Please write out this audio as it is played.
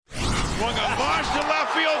Swung a launch to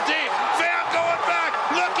left field deep. Pham going back,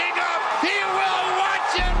 looking up. He will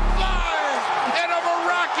watch it fly. And a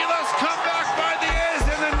miraculous comeback by the A's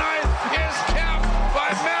in the ninth is capped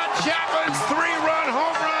by Matt Chapman's 3-run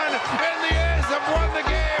home run. And the A's have won the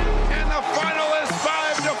game. And the final is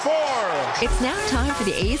 5-4. It's now time for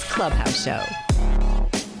the A's Clubhouse Show.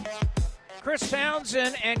 Chris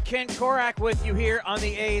Townsend and Ken Korak with you here on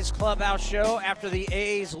the A's Clubhouse Show after the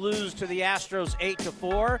A's lose to the Astros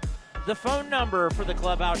 8-4. The phone number for the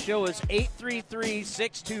Clubhouse Show is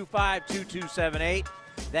 833-625-2278.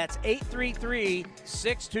 That's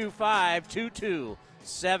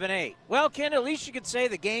 833-625-2278. Well, Ken, at least you could say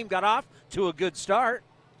the game got off to a good start.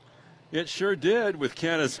 It sure did with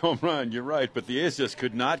Canada's home run. You're right, but the A's just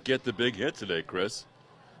could not get the big hit today, Chris.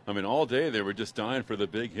 I mean, all day they were just dying for the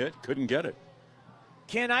big hit. Couldn't get it.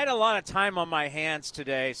 Ken, I had a lot of time on my hands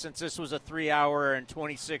today since this was a 3-hour and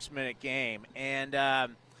 26-minute game. And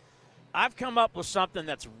I've come up with something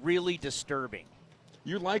that's really disturbing.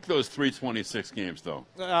 You like those 326 games, though.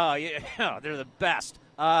 Oh, yeah, they're the best.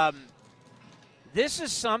 This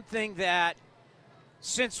is something that,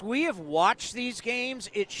 since we have watched these games,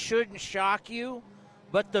 it shouldn't shock you.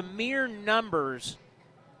 But the mere numbers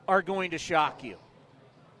are going to shock you.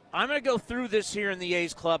 I'm going to go through this here in the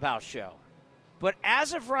A's Clubhouse Show. But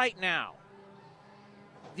as of right now,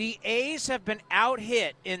 the A's have been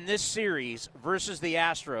out-hit in this series versus the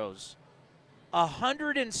Astros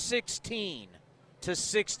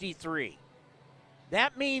 116-63.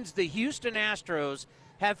 That means the Houston Astros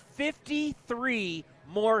have 53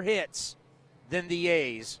 more hits than the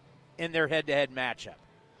A's in their head-to-head matchup.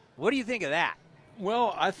 What do you think of that?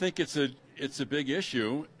 Well, I think it's a big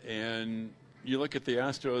issue, and you look at the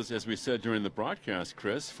Astros, as we said during the broadcast,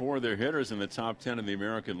 Chris, 4 of their hitters in the top 10 in the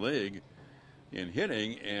American League in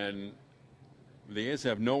hitting, and the A's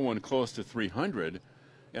have no one close to 300.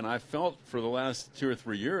 And I felt for the last 2 or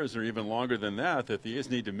 3 years, or even longer than that, that the A's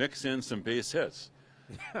need to mix in some base hits.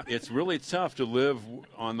 It's really tough to live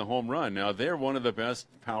on the home run. Now, they're one of the best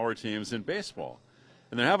power teams in baseball.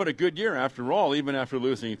 And they're having a good year after all, even after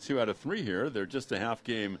losing 2 out of 3 here. They're just a half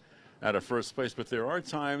game out of first place. But there are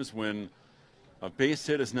times when a base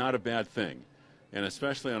hit is not a bad thing, and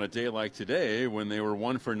especially on a day like today when they were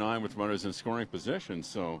 1 for 9 with runners in scoring position.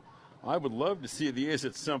 So I would love to see the A's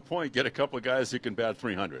at some point get a couple of guys who can bat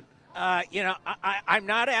 300. I'm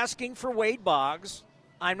not asking for Wade Boggs.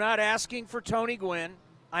 I'm not asking for Tony Gwynn.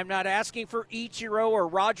 I'm not asking for Ichiro or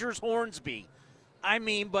Rogers Hornsby. I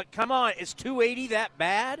mean, but come on, is 280 that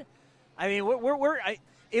bad? I mean,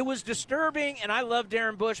 it was disturbing, and I love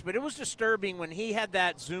Darren Bush, but it was disturbing when he had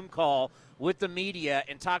that Zoom call with the media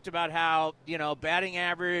and talked about how, batting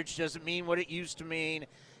average doesn't mean what it used to mean.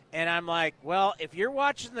 And I'm like, well, if you're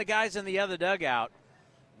watching the guys in the other dugout,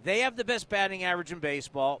 they have the best batting average in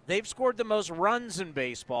baseball. They've scored the most runs in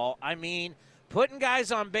baseball. I mean, putting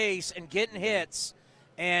guys on base and getting hits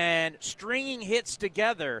and stringing hits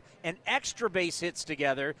together and extra base hits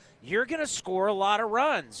together, you're going to score a lot of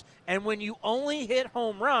runs. And when you only hit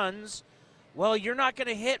home runs, well, you're not going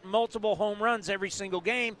to hit multiple home runs every single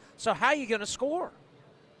game, so how are you going to score?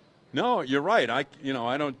 No, you're right. I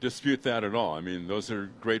don't dispute that at all. I mean, those are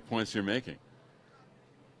great points you're making.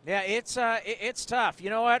 Yeah, it's tough. You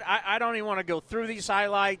know what? I don't even want to go through these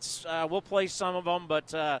highlights. We'll play some of them,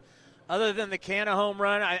 but other than the Canna home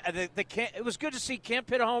run, it was good to see Kemp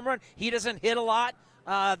hit a home run. He doesn't hit a lot.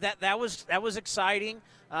 That was exciting.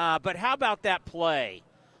 But how about that play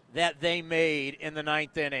that they made in the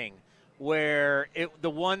ninth inning, where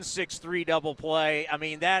the 1-6-3 double play? I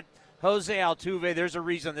mean, that Jose Altuve, there's a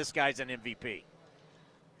reason this guy's an MVP.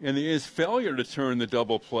 And the A's failure to turn the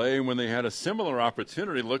double play when they had a similar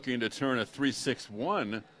opportunity looking to turn a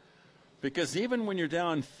 3-6-1, because even when you're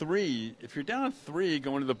down 3, if you're down 3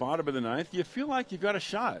 going to the bottom of the ninth, you feel like you've got a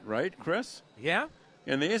shot, right, Chris? Yeah.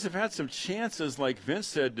 And the A's have had some chances, like Vince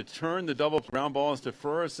said, to turn the double ground balls to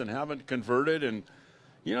first and haven't converted. And,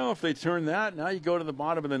 if they turn that, now you go to the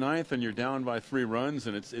bottom of the ninth and you're down by 3 runs,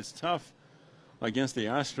 and it's tough against the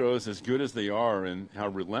Astros, as good as they are and how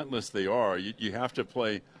relentless they are. You have to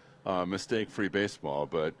play mistake-free baseball.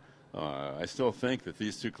 But I still think that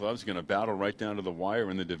these two clubs are going to battle right down to the wire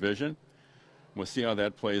in the division. We'll see how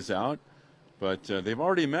that plays out. But they've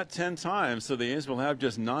already met 10 times, so the A's will have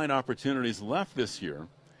just 9 opportunities left this year.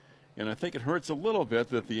 And I think it hurts a little bit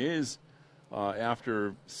that the A's,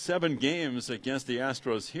 after 7 games against the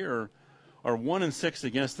Astros here, are 1-6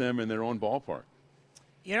 against them in their own ballpark.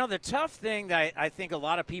 The tough thing that I think a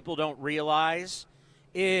lot of people don't realize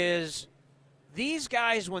is these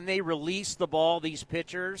guys, when they release the ball, these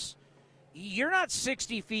pitchers, you're not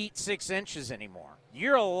 60 feet 6 inches anymore.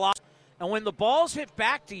 You're a lot. And when the balls hit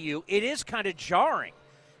back to you, it is kind of jarring.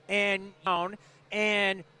 And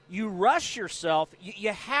you rush yourself.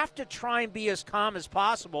 You have to try and be as calm as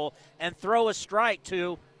possible and throw a strike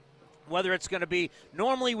to whether it's going to be,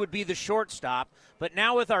 normally would be the shortstop, but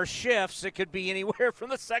now with our shifts, it could be anywhere from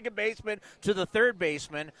the second baseman to the third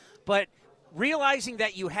baseman. But realizing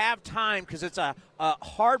that you have time because it's a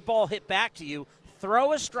hard ball hit back to you,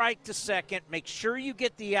 throw a strike to second, make sure you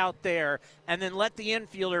get the out there, and then let the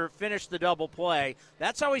infielder finish the double play.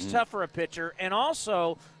 That's always tough for a pitcher. And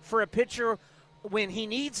also for a pitcher, when he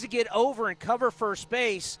needs to get over and cover first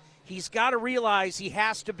base, he's got to realize he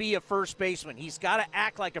has to be a first baseman. He's got to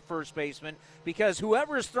act like a first baseman because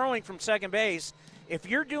whoever is throwing from second base, if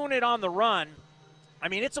you're doing it on the run, I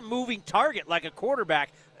mean, it's a moving target like a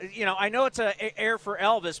quarterback. You know, I know it's an air for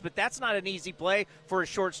Elvis, but that's not an easy play for a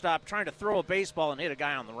shortstop trying to throw a baseball and hit a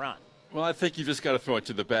guy on the run. Well, I think you just got to throw it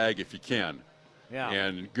to the bag if you can. Yeah.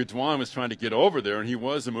 And Gudwan was trying to get over there, and he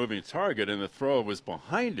was a moving target, and the throw was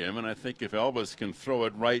behind him. And I think if Elvis can throw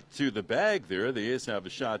it right to the bag there, the A's have a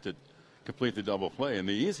shot to complete the double play. And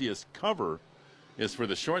the easiest cover is for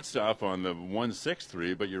the shortstop on the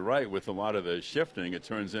 1-6-3, but you're right, with a lot of the shifting, it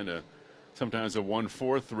turns into sometimes a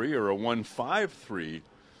 1-4-3 or a 1-5-3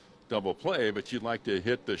 double play, but you'd like to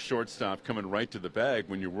hit the shortstop coming right to the bag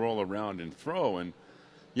when you roll around and throw. And,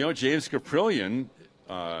 you know, James Caprillion,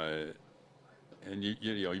 and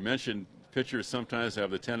you mentioned pitchers sometimes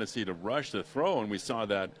have the tendency to rush the throw, and we saw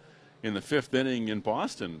that in the fifth inning in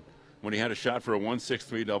Boston when he had a shot for a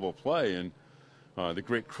 1-6-3 double play. And the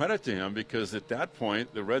great credit to him, because at that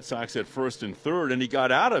point the Red Sox had first and third, and he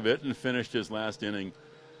got out of it and finished his last inning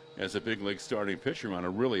as a big league starting pitcher on a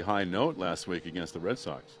really high note last week against the Red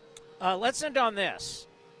Sox. Let's end on this.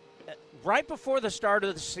 Right before the start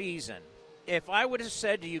of the season, if I would have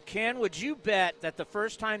said to you, Ken, would you bet that the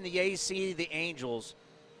first time the A's see the Angels,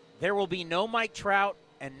 there will be no Mike Trout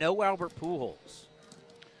and no Albert Pujols?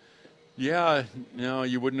 Yeah, no,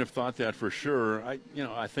 you wouldn't have thought that for sure.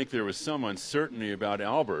 I think there was some uncertainty about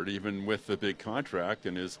Albert, even with the big contract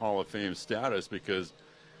and his Hall of Fame status, because,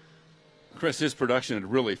 Chris, his production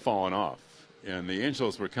had really fallen off. And the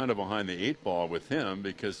Angels were kind of behind the eight ball with him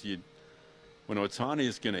because when Ohtani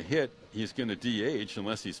is going to hit, he's going to DH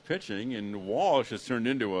unless he's pitching. And Walsh has turned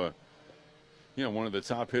into one of the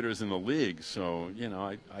top hitters in the league. So,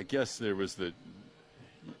 I guess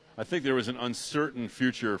I think there was an uncertain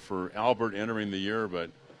future for Albert entering the year,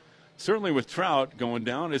 but certainly with Trout going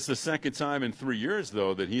down, it's the second time in 3 years,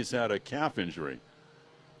 though, that he's had a calf injury.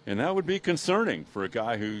 And that would be concerning for a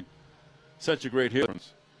guy who's such a great hitter.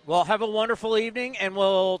 Well, have a wonderful evening, and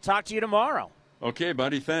we'll talk to you tomorrow. Okay,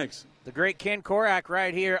 buddy, thanks. The great Ken Korach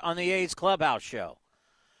right here on the A's Clubhouse Show.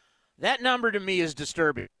 That number to me is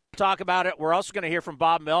disturbing. We'll talk about it. We're also going to hear from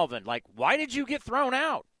Bob Melvin. Like, why did you get thrown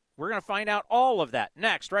out? We're going to find out all of that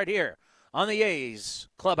next right here on the A's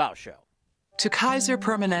Clubhouse Show. To Kaiser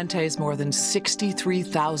Permanente's more than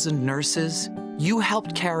 63,000 nurses, you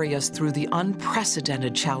helped carry us through the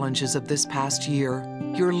unprecedented challenges of this past year.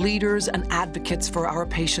 You're leaders and advocates for our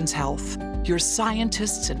patients' health. You're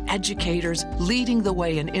scientists and educators leading the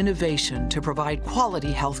way in innovation to provide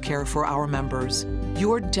quality health care for our members.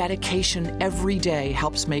 Your dedication every day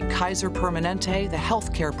helps make Kaiser Permanente the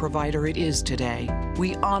healthcare provider it is today.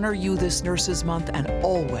 We honor you this Nurses Month and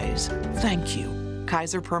always thank you.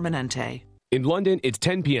 Kaiser Permanente. In London, it's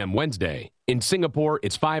 10 p.m. Wednesday. In Singapore,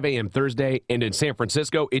 it's 5 a.m. Thursday. And in San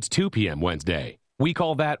Francisco, it's 2 p.m. Wednesday. We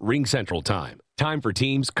call that Ring Central Time. Time for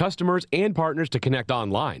teams, customers, and partners to connect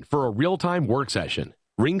online for a real-time work session.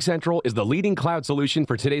 Ring Central is the leading cloud solution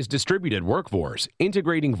for today's distributed workforce,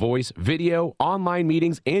 integrating voice, video, online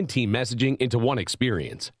meetings, and team messaging into one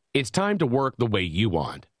experience. It's time to work the way you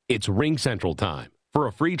want. It's Ring Central Time. For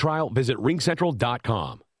a free trial, visit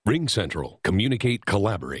ringcentral.com. Ring Central. Communicate,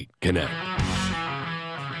 collaborate, connect.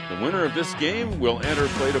 The winner of this game will enter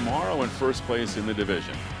play tomorrow in first place in the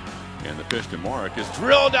division. And the pitch to Mark is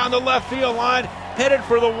drilled down the left field line, headed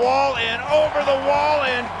for the wall and over the wall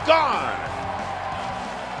and gone.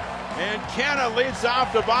 And Canna leads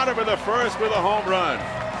off the bottom of the first with a home run.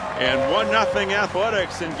 And 1-0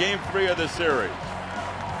 Athletics in Game 3 of the series.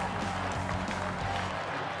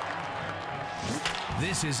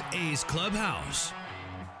 This is A's Clubhouse.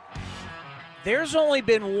 There's only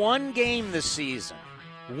been one game this season.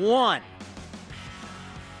 One.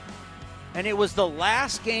 And it was the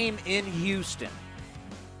last game in Houston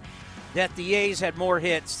that the A's had more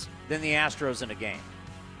hits than the Astros in a game.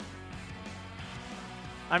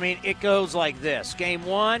 I mean, it goes like this. Game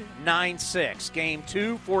 1, 9-6. Game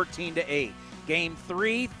 2, 14-8. Game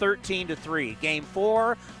 3, 13-3. Game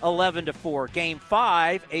 4, 11-4. Game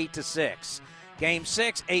 5, 8-6. Game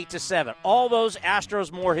 6, 8-7. All those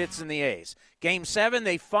Astros more hits than the A's. Game 7,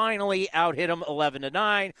 they finally out-hit them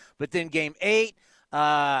 11-9. But then Game 8,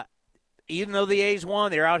 even though the A's won,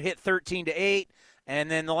 they're out-hit 13-8. And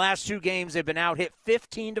then the last two games, they've been out-hit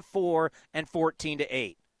 15-4 and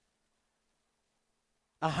 14-8.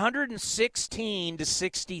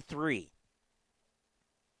 116-63.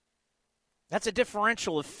 That's a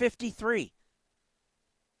differential of 53.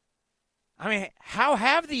 I mean, how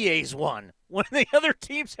have the A's won when the other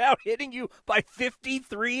team's out hitting you by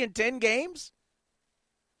 53 in 10 games?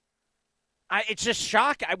 It's just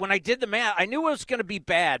shocking. When I did the math, I knew it was going to be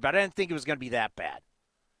bad, but I didn't think it was going to be that bad.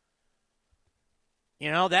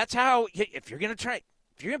 You know, that's how, if you're going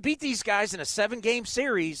to beat these guys in a 7-game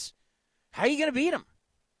series, how are you going to beat them?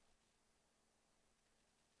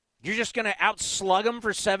 You're just going to outslug them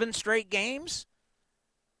for 7 straight games?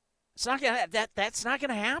 It's not going to, that's not going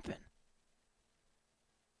to happen.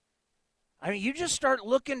 I mean, you just start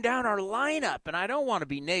looking down our lineup, and I don't want to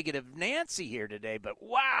be negative Nancy here today, but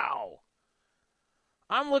wow.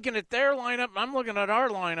 I'm looking at their lineup, I'm looking at our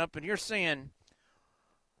lineup, and you're seeing,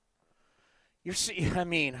 I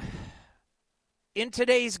mean, in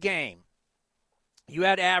today's game, you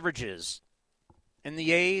had averages in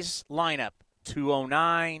the A's lineup,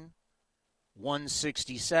 209,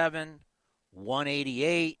 167,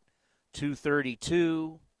 188,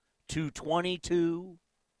 232, 222.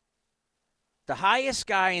 The highest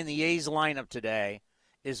guy in the A's lineup today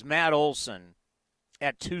is Matt Olson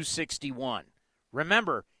at 261.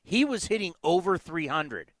 Remember, he was hitting over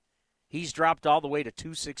 300. He's dropped all the way to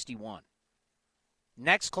 261.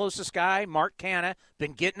 Next closest guy, Mark Canha,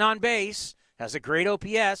 been getting on base, has a great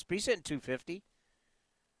OPS, but he's hitting 250.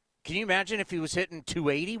 Can you imagine if he was hitting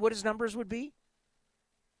 280, what his numbers would be?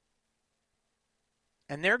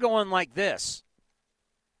 And they're going like this.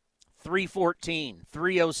 314,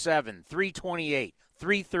 307, 328,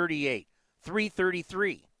 338,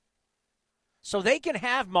 333. So they can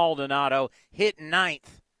have Maldonado hitting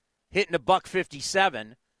ninth, hitting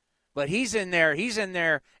 $157, but he's in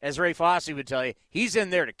there, as Ray Fosse would tell you, he's in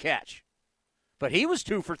there to catch. But he was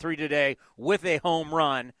 2 for 3 today with a home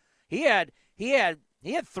run. He had 3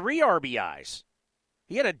 RBIs.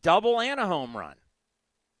 He had a double and a home run.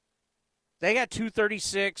 They got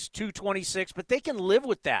 236, 226, but they can live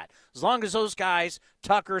with that. As long as those guys,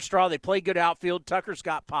 Tucker, Straw, they play good outfield. Tucker's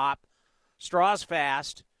got pop. Straw's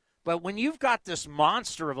fast. But when you've got this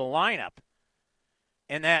monster of a lineup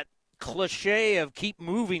and that cliche of keep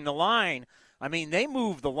moving the line, I mean, they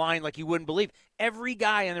moved the line like you wouldn't believe. Every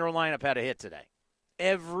guy in their lineup had a hit today.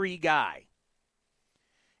 Every guy.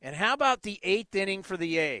 And how about the 8th inning for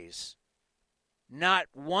the A's? Not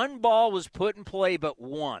one ball was put in play but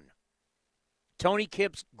one. Tony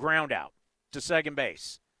Kipp's ground out to second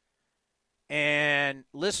base. And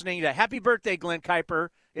listening to happy birthday, Glenn Kuiper,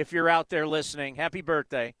 if you're out there listening. Happy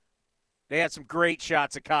birthday. They had some great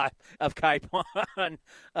shots of Kuiper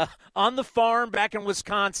on the farm back in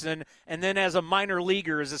Wisconsin and then as a minor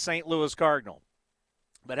leaguer as a St. Louis Cardinal.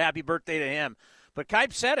 But happy birthday to him. But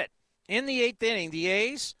Kuiper said it. In the 8th inning, the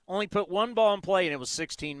A's only put one ball in play, and it was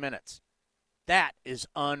 16 minutes. That is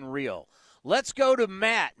unreal. Let's go to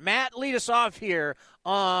Matt. Matt, lead us off here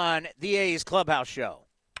on the A's Clubhouse Show.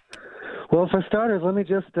 Well, for starters, let me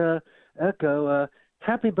just echo,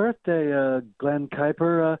 happy birthday, Glenn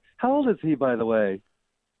Kuiper. How old is he, by the way?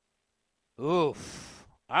 Oof.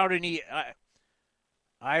 How did he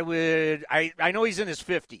I know he's in his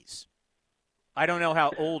 50s. I don't know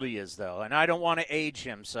how old he is, though, and I don't want to age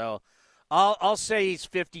him, so I'll say he's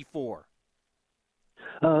 54.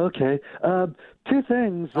 Oh, okay. 2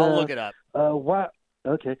 things. I'll look it up. Wow.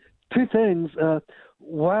 Okay. 2 things.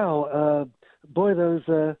 Wow. Boy, those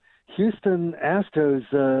Houston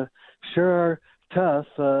Astros sure are tough.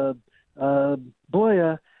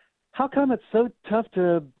 Boy, how come it's so tough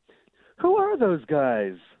to – who are those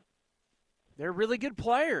guys? They're really good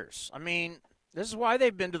players. I mean, this is why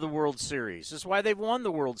they've been to the World Series. This is why they've won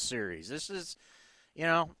the World Series. This is,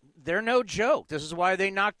 they're no joke. This is why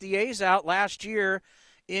they knocked the A's out last year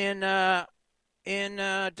in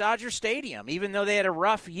Dodger Stadium, even though they had a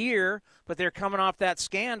rough year, but they're coming off that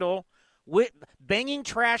scandal. Banging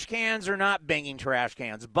trash cans or not banging trash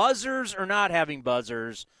cans, buzzers or not having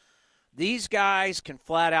buzzers, these guys can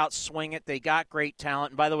flat out swing it. They got great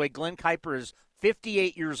talent. And by the way, Glenn Kuiper is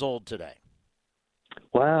 58 years old today.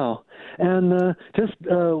 Wow. And just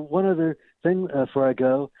one other thing before I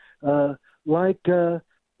go.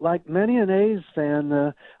 Like many an A's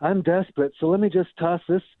fan, I'm desperate. So let me just toss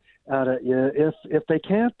this out at you. If they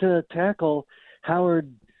can't tackle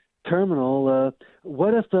Howard Terminal,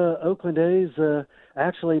 what if the Oakland A's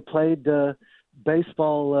actually played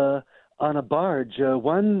baseball on a barge.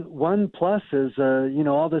 One plus is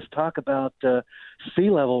all this talk about sea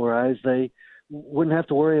level rise. They wouldn't have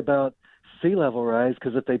to worry about sea level rise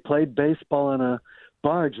because if they played baseball on a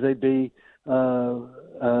barge, they'd be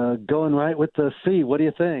going right with the sea. What do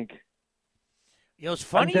you think? It's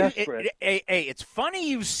funny. It's funny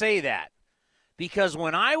you say that because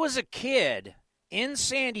when I was a kid in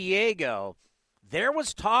San Diego, there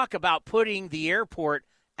was talk about putting the airport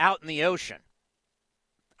out in the ocean.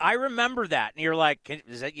 I remember that, and you're like, could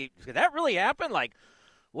that really happen? Like,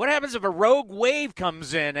 what happens if a rogue wave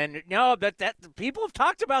comes in? And no, that people have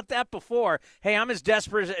talked about that before. Hey, I'm as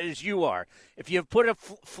desperate as you are. If you put a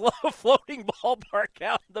floating ballpark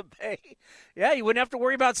out in the bay, yeah, you wouldn't have to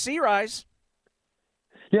worry about sea rise.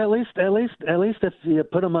 Yeah, at least if you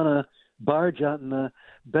put them on a barge out in the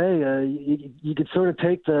bay, you could sort of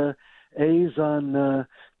take the A's on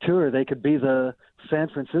tour. They could be the San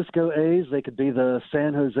Francisco A's. They could be the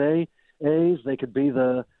San Jose A's. They could be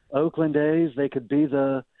the Oakland A's. They could be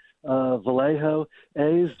the Vallejo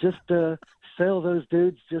A's. Just sail those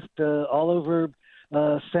dudes just all over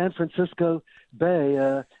San Francisco Bay.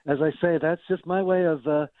 As I say, that's just my way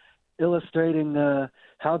of illustrating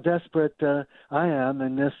how desperate I am.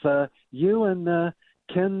 And if you and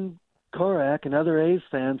Ken Korak and other A's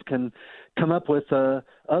fans can come up with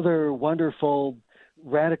other wonderful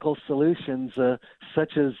radical solutions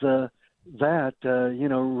such as that,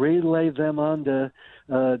 relay them on to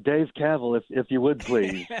Dave Cavill, if you would,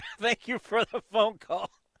 please. Thank you for the phone call.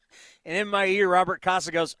 And in my ear, Robert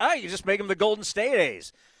Casa goes, you just make them the Golden State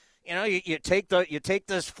A's. You take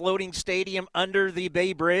this floating stadium under the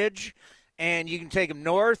Bay Bridge, and you can take them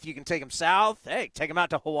north, you can take them south. Hey, take them out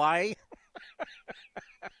to Hawaii.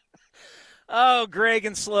 Oh, Greg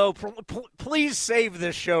and Slow, please save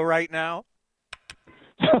this show right now.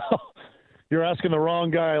 You're asking the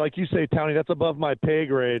wrong guy. Like you say, Townie, that's above my pay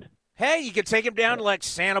grade. Hey, you could take him down to, like,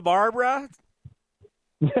 Santa Barbara.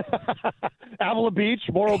 Avila Beach,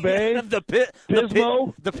 Morro Bay, the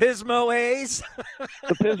Pismo. The Pismo A's.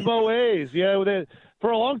 The Pismo A's, yeah.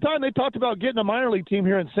 For a long time, they talked about getting a minor league team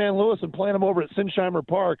here in San Luis and playing them over at Sinsheimer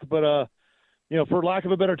Park. But, for lack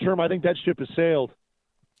of a better term, I think that ship has sailed.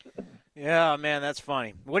 Yeah, man, that's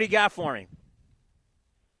funny. What do you got for me?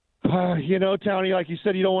 Townie, like you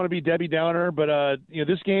said, you don't want to be Debbie Downer, but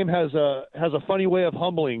this game has a funny way of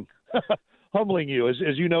humbling you, as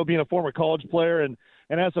you know, being a former college player and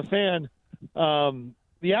as a fan.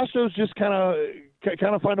 The Astros just kind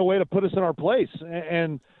of find a way to put us in our place,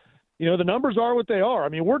 and the numbers are what they are. I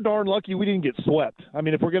mean, we're darn lucky we didn't get swept. I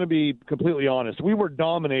mean, if we're going to be completely honest, we were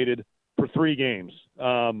dominated for 3 games.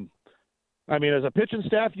 As a pitching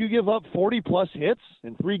staff, you give up 40-plus hits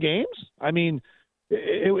in 3 games? I mean,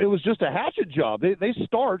 it was just a hatchet job. They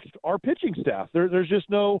starched our pitching staff. There's just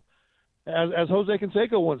no, as Jose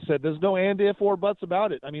Canseco once said, there's no and, if, or buts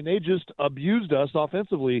about it. I mean, they just abused us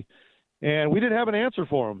offensively, and we didn't have an answer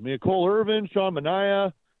for them. I mean, Cole Irvin, Sean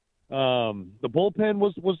Manaea, the bullpen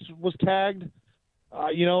was tagged.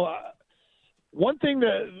 One thing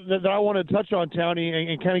that I want to touch on,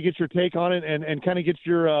 Townie, and kind of get your take on it and kind of get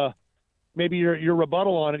your maybe your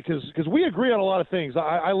rebuttal on it, because we agree on a lot of things.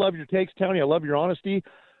 I love your takes, Townie. I love your honesty.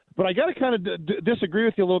 But I got to kind of disagree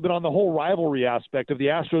with you a little bit on the whole rivalry aspect of the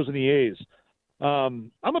Astros and the A's.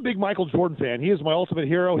 I'm a big Michael Jordan fan. He is my ultimate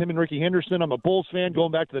hero, him and Ricky Henderson. I'm a Bulls fan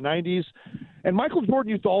going back to the 90s. And Michael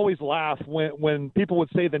Jordan used to always laugh when people would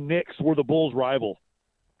say the Knicks were the Bulls' rival.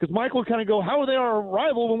 Because Michael would kind of go, how are they our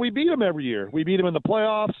rival when we beat them every year? We beat them in the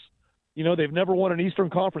playoffs. They've never won an Eastern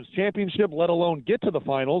Conference championship, let alone get to the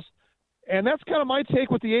finals. And that's kind of my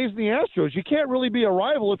take with the A's and the Astros. You can't really be a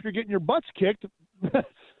rival if you're getting your butts kicked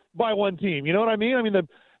by one team. You know what I mean? I mean,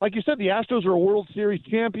 like you said, the Astros are a World Series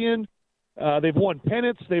champion. They've won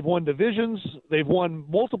pennants. They've won divisions. They've won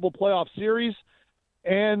multiple playoff series.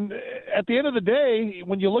 And at the end of the day,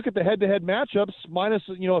 when you look at the head-to-head matchups, minus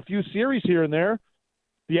a few series here and there,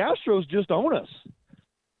 the Astros just own us.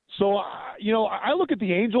 So, I look at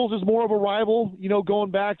the Angels as more of a rival,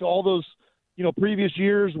 going back to all those previous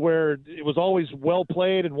years where it was always well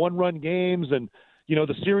played and one-run games, and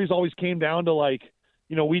the series always came down to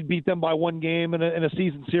we'd beat them by 1 game in a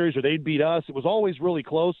season series, or they'd beat us. It was always really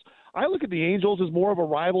close. I look at the Angels as more of a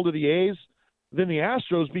rival to the A's than the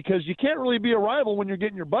Astros, because you can't really be a rival when you're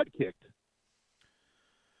getting your butt kicked.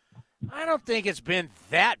 I don't think it's been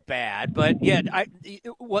that bad, but yet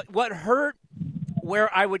what hurt,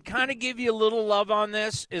 where I would kind of give you a little love on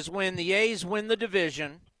this, is when the A's win the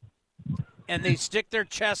division and they stick their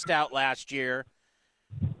chest out last year,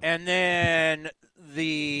 and then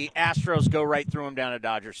the Astros go right through them down at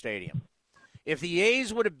Dodger Stadium. If the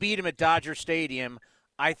A's would have beat them at Dodger Stadium,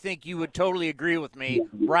 I think you would totally agree with me,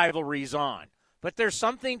 rivalry's on. But there's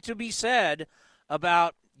something to be said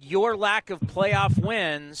about your lack of playoff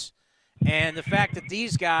wins and the fact that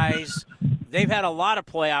these guys, they've had a lot of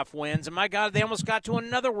playoff wins, and my God, they almost got to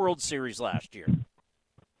another World Series last year.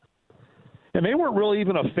 And they weren't really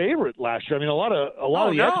even a favorite last year. I mean, a lot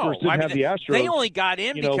of the experts didn't have the Astros. They only got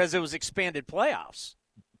in because it was expanded playoffs.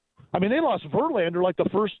 I mean, they lost Verlander like the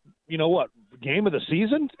first, game of the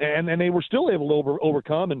season, and they were still able to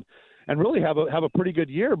overcome and really have a pretty good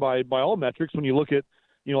year by all metrics when you look at,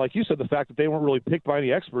 like you said, the fact that they weren't really picked by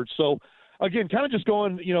any experts. So, again, kind of just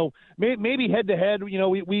going, maybe head-to-head,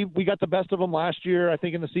 we got the best of them last year, I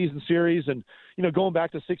think, in the season series. And, going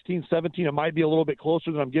back to 16, 17, it might be a little bit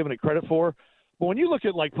closer than I'm giving it credit for. But when you look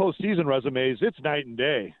at, like, postseason resumes, it's night and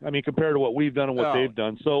day, I mean, compared to what we've done and what they've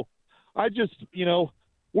done. So I just,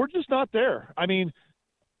 we're just not there. I mean,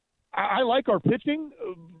 I like our pitching,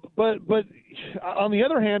 but on the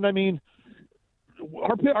other hand, I mean,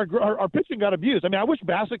 our pitching got abused. I mean, I wish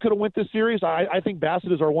Bassett could have went this series. I think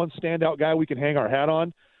Bassett is our one standout guy we can hang our hat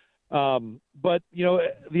on. But,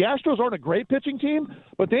 the Astros aren't a great pitching team,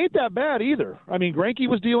 but they ain't that bad either. I mean, Greinke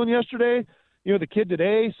was dealing yesterday. The kid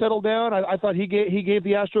today settled down. I thought he gave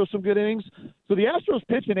the Astros some good innings. So the Astros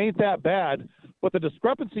pitching ain't that bad, but the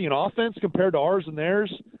discrepancy in offense compared to ours and theirs,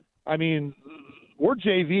 I mean, we're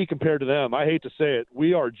JV compared to them. I hate to say it.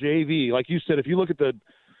 We are JV. Like you said, if you look at the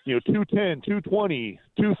 210, 220,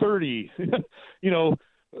 230,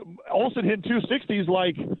 Olsen hitting 260s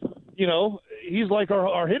like, he's like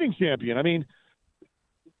our hitting champion. I mean,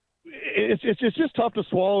 it's just tough to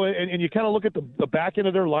swallow. And you kind of look at the back end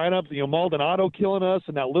of their lineup, Maldonado killing us,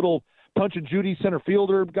 and that little Punch and Judy center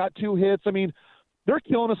fielder got 2 hits. I mean, they're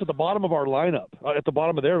killing us at the bottom of our lineup, at the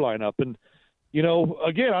bottom of their lineup. And,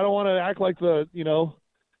 again, I don't want to act like the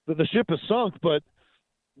ship is sunk, but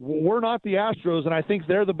we're not the Astros, and I think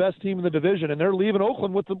they're the best team in the division, and they're leaving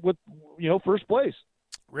Oakland with first place.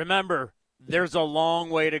 Remember, there's a long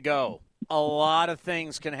way to go. A lot of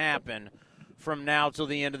things can happen from now till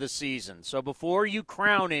the end of the season. So before you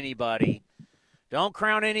crown anybody, don't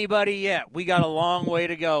crown anybody yet. We got a long way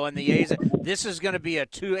to go. And the A's, this is going to be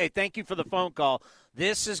thank you for the phone call.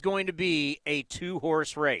 This is going to be a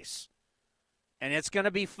 2-horse race, and it's going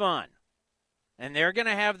to be fun. And they're going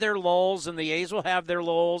to have their lulls, and the A's will have their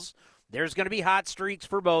lulls. There's going to be hot streaks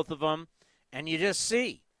for both of them, and you just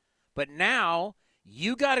see. But now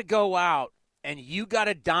you got to go out and you got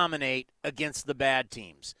to dominate against the bad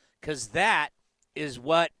teams, because that is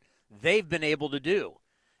what they've been able to do.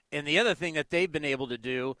 And the other thing that they've been able to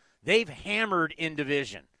do, they've hammered in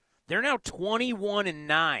division. They're now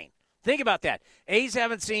 21-9. Think about that. A's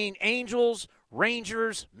haven't seen Angels,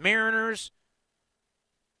 Rangers, Mariners.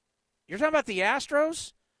 You're talking about the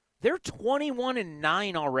Astros? They're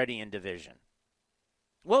 21-9 already in division.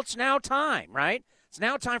 Well, it's now time, right? It's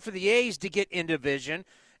now time for the A's to get in division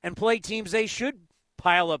and play teams they should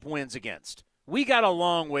pile up wins against. We got a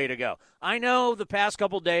long way to go. I know the past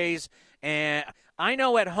couple days, and I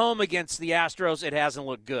know at home against the Astros it hasn't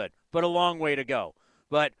looked good, but a long way to go.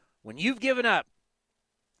 But when you've given up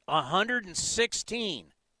 116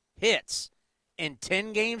 hits in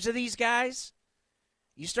 10 games of these guys,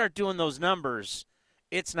 you start doing those numbers,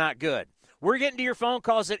 it's not good. We're getting to your phone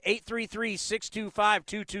calls at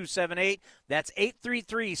 833-625-2278. That's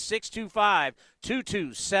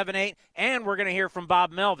 833-625-2278. And we're going to hear from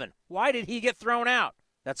Bob Melvin. Why did he get thrown out?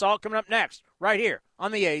 That's all coming up next, right here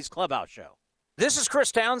on the A's Clubhouse Show. This is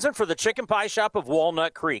Chris Townsend for the Chicken Pie Shop of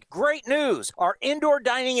Walnut Creek. Great news! Our indoor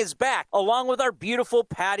dining is back, along with our beautiful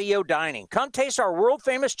patio dining. Come taste our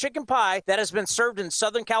world-famous chicken pie that has been served in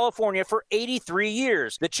Southern California for 83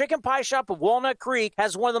 years. The Chicken Pie Shop of Walnut Creek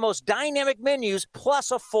has one of the most dynamic menus, plus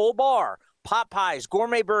a full bar. Pot pies,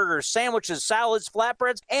 gourmet burgers, sandwiches, salads,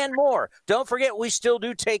 flatbreads, and more. Don't forget, we still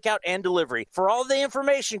do takeout and delivery. For all the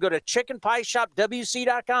information, go to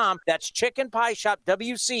chickenpieshopwc.com. That's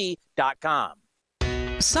chickenpieshopwc.com.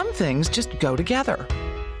 Some things just go together.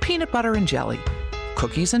 Peanut butter and jelly,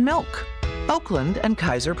 cookies and milk, Oakland and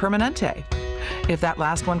Kaiser Permanente. If that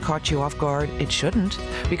last one caught you off guard, it shouldn't,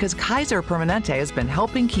 because Kaiser Permanente has been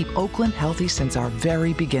helping keep Oakland healthy since our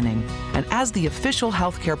very beginning. And as the official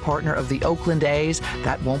healthcare partner of the Oakland A's,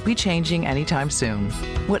 that won't be changing anytime soon.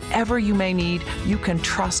 Whatever you may need, you can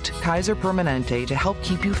trust Kaiser Permanente to help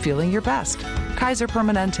keep you feeling your best. Kaiser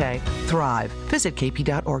Permanente. Thrive. Visit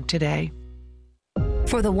kp.org today.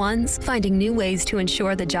 For the ones finding new ways to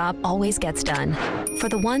ensure the job always gets done. For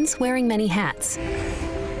the ones wearing many hats.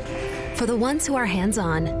 For the ones who are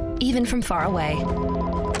hands-on, even from far away.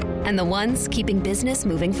 And the ones keeping business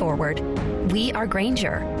moving forward. We are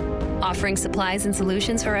Grainger, offering supplies and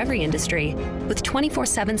solutions for every industry, with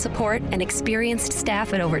 24/7 support and experienced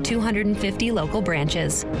staff at over 250 local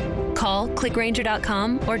branches. Call,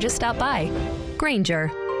 clickgrainger.com, or just stop by. Grainger,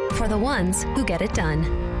 for the ones who get it done.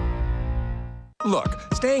 Look,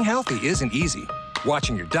 staying healthy isn't easy.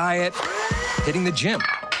 Watching your diet, hitting the gym,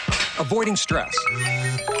 avoiding stress.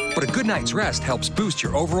 But a good night's rest helps boost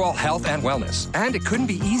your overall health and wellness. And it couldn't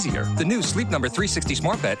be easier. The new Sleep Number 360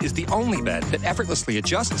 Smart Bed is the only bed that effortlessly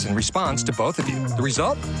adjusts and responds to both of you. The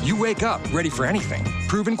result? You wake up ready for anything.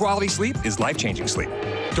 Proven quality sleep is life-changing sleep.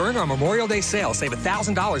 During our Memorial Day sale, save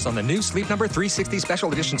 $1,000 on the new Sleep Number 360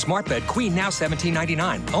 Special Edition Smart Bed, Queen, now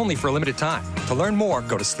 $17.99. Only for a limited time. To learn more,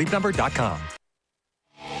 go to sleepnumber.com.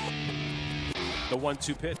 The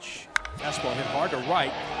 1-2 pitch. Fastball hit hard to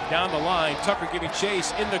right. Down the line, Tucker giving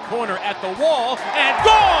chase in the corner at the wall, and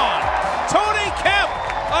gone! Tony Kemp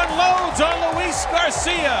unloads on Luis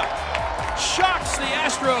Garcia. Shocks the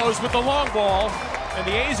Astros with the long ball, and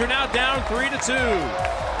the A's are now down 3-2.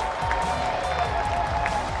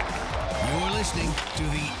 You're listening to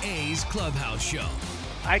the A's Clubhouse Show.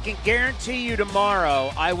 I can guarantee you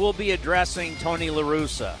tomorrow I will be addressing Tony La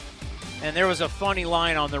Russa. And there was a funny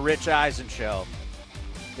line on the Rich Eisen show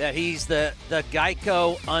that he's the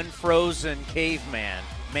Geico unfrozen caveman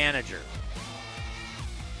manager.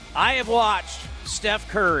 I have watched Steph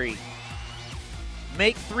Curry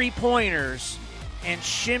make three-pointers and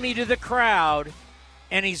shimmy to the crowd,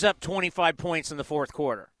 and he's up 25 points in the fourth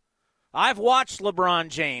quarter. I've watched LeBron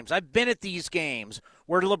James. I've been at these games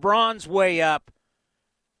where LeBron's way up,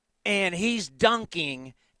 and he's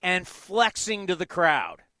dunking and flexing to the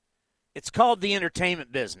crowd. It's called the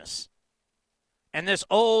entertainment business. And this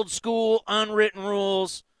old school unwritten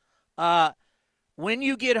rules, when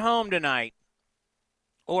you get home tonight,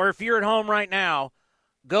 or if you're at home right now,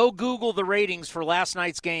 go Google the ratings for last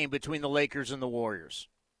night's game between the Lakers and the Warriors.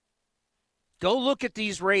 Go look at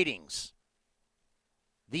these ratings.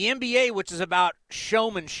 The NBA, which is about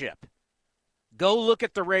showmanship, go look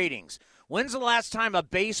at the ratings. When's the last time a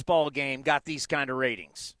baseball game got these kind of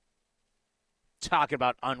ratings? Talk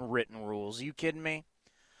about unwritten rules. Are you kidding me?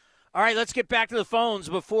 All right, let's get back to the phones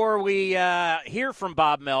before we hear from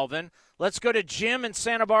Bob Melvin. Let's go to Jim in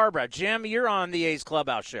Santa Barbara. Jim, you're on the A's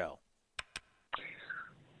Clubhouse Show.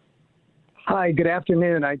 Hi, good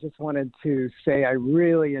afternoon. I just wanted to say I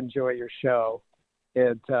really enjoy your show.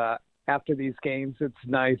 After these games, it's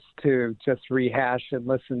nice to just rehash and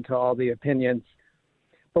listen to all the opinions.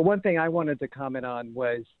 But one thing I wanted to comment on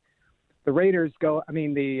was the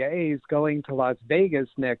A's going to Las Vegas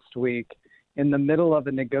next week in the middle of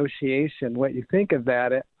a negotiation. What you think of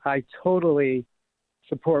that? I totally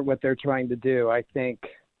support what they're trying to do. I think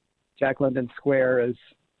Jack London Square is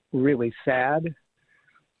really sad,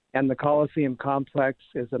 and the Coliseum complex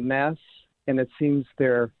is a mess, and it seems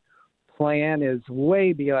their plan is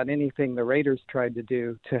way beyond anything the Raiders tried to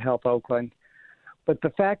do to help Oakland. But the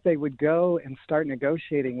fact they would go and start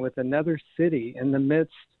negotiating with another city in the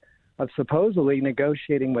midst of supposedly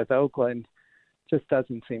negotiating with Oakland just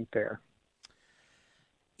doesn't seem fair.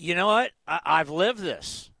 You know what? I've lived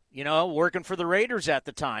this, working for the Raiders at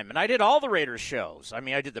the time. And I did all the Raiders shows. I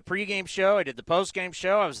mean, I did the pregame show. I did the postgame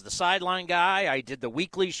show. I was the sideline guy. I did the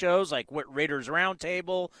weekly shows like Raiders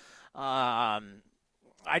Roundtable.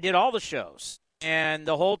 I did all the shows. And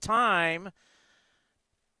the whole time,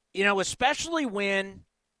 especially when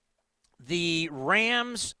the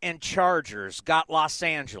Rams and Chargers got Los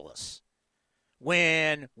Angeles,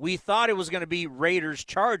 when we thought it was going to be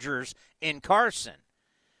Raiders-Chargers in Carson.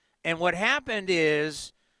 And what happened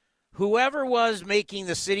is whoever was making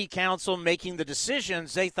the city council, making the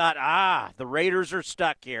decisions, they thought, the Raiders are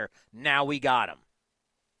stuck here. Now we got them.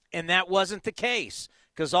 And that wasn't the case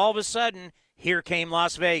because all of a sudden, here came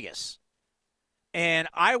Las Vegas. And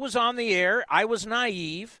I was on the air. I was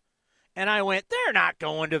naive. And I went, they're not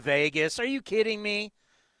going to Vegas. Are you kidding me?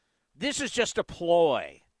 This is just a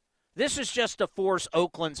ploy. This is just to force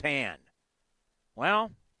Oakland's hand.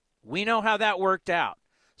 Well, we know how that worked out.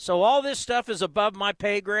 So all this stuff is above my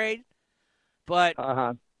pay grade. But,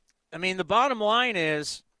 I mean, the bottom line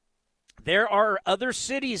is there are other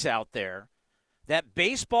cities out there that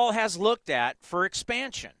baseball has looked at for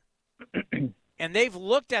expansion. And they've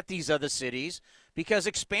looked at these other cities because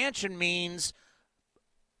expansion means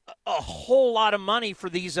a whole lot of money for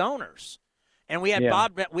these owners. And we had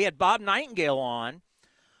Bob Nightingale on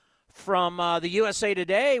from the USA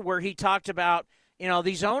Today where he talked about,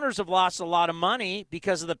 these owners have lost a lot of money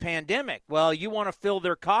because of the pandemic. Well, you want to fill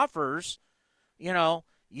their coffers,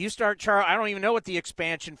 you start charging. I don't even know what the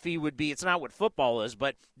expansion fee would be. It's not what football is,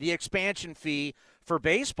 but the expansion fee for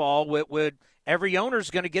baseball would every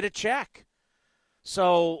owner's going to get a check.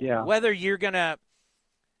 So Yeah. whether you're going to,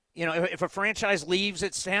 if a franchise leaves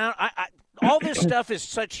its town, all this stuff is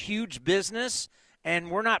such huge business,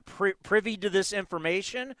 and we're not privy to this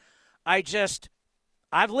information.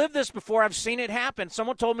 I've lived this before. I've seen it happen.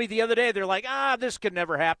 Someone told me the other day, they're like, this could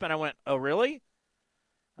never happen. I went, oh, really?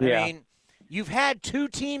 Yeah. I mean, you've had 2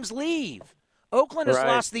 teams leave. Oakland has Right.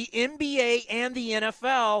 lost the NBA and the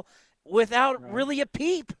NFL without really a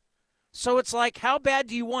peep. So it's like, how bad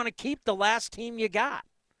do you want to keep the last team you got?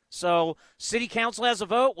 So city council has a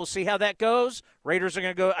vote. We'll see how that goes. Raiders are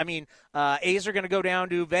going to go. A's are going to go down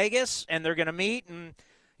to Vegas, and they're going to meet, and,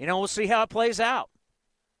 we'll see how it plays out.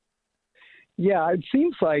 Yeah, it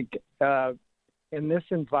seems like in this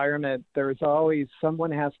environment, there's always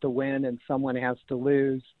someone has to win and someone has to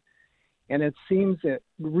lose. And it seems that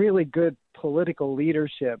really good political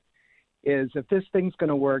leadership is if this thing's going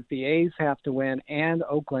to work, the A's have to win and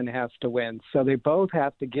Oakland has to win. So they both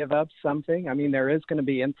have to give up something. I mean, there is going to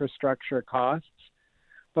be infrastructure costs.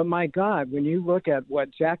 But my God, when you look at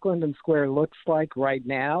what Jack London Square looks like right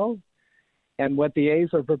now and what the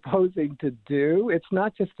A's are proposing to do, it's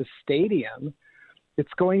not just a stadium.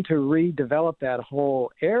 It's going to redevelop that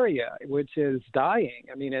whole area, which is dying.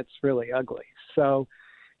 I mean, it's really ugly. So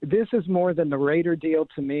this is more than the Raider deal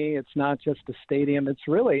to me. It's not just a stadium. It's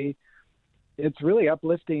really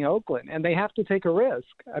uplifting Oakland, and they have to take a risk.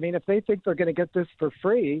 I mean, if they think they're going to get this for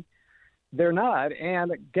free, they're not.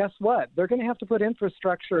 And guess what? They're going to have to put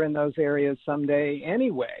infrastructure in those areas someday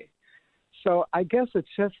anyway. So I guess it's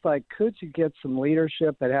just like, could you get some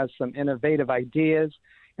leadership that has some innovative ideas?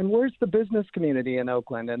 And where's the business community in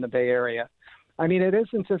Oakland and the Bay Area? I mean, it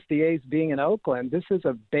isn't just the A's being in Oakland. This is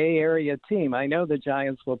a Bay Area team. I know the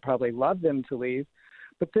Giants will probably love them to leave,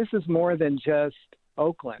 but this is more than just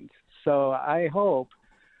Oakland. So I hope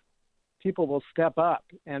people will step up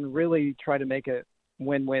and really try to make a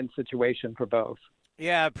win-win situation for both.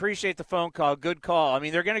 Yeah, I appreciate the phone call. Good call. I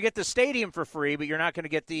mean, they're going to get the stadium for free, but you're not going to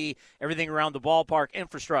get everything around the ballpark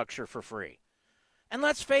infrastructure for free. And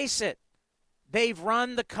let's face it, they've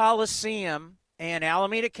run the Coliseum, and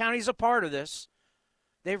Alameda County's a part of this.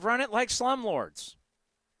 They've run it like slumlords.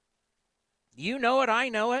 You know it. I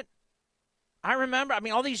know it. I remember,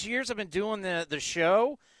 all these years I've been doing the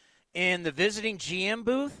show in the visiting GM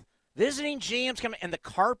booth. Visiting GMs come and the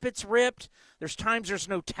carpet's ripped. There's times there's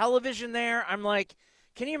no television there. I'm like,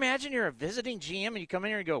 can you imagine you're a visiting GM and you come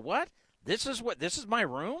in here and go, what? This is my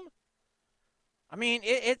room? I mean,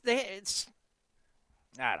 it's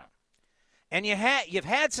I don't know. And you've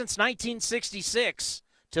had since 1966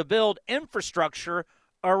 to build infrastructure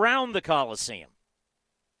around the Coliseum.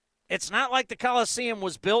 It's not like the Coliseum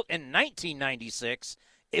was built in 1996.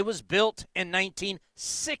 It was built in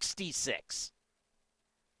 1966.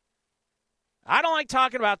 I don't like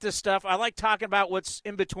talking about this stuff. I like talking about what's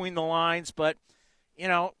in between the lines, but, we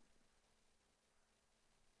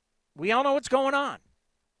all know what's going on.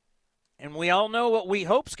 And we all know what we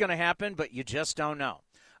hope's going to happen, but you just don't know.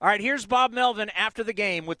 All right, here's Bob Melvin after the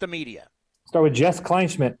game with the media. Start with Jess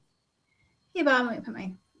Kleinschmidt. Hey, Bob, let me put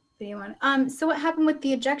my video on. So what happened with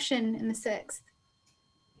the ejection in the 6th?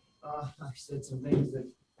 I said some things that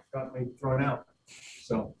got me thrown out.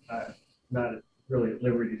 So not really at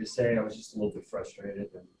liberty to say. I was just a little bit frustrated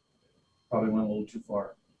and probably went a little too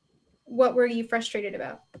far. What were you frustrated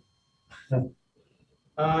about? There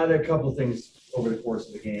are a couple of things over the course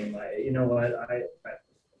of the game. I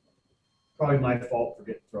probably my fault for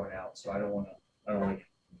getting thrown out. So I don't want to. Okay.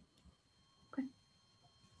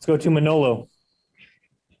 Let's go to Manolo.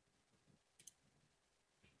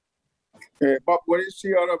 Hey, Bob, what do you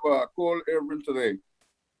see out of Cole Irvin today?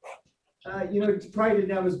 Probably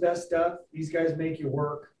didn't have his best stuff. These guys make you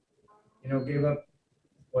work. Gave up,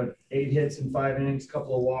 8 hits in 5 innings,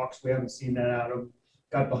 couple of walks. We haven't seen that out of him.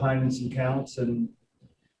 Got behind in some counts. And,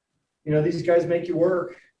 these guys make you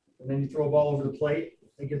work. And then you throw a ball over the plate.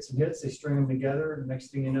 They get some hits. They string them together. And the next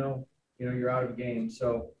thing you know, you're out of a game.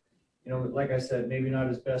 So, like I said, maybe not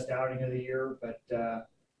his best outing of the year, but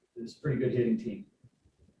it's a pretty good hitting team.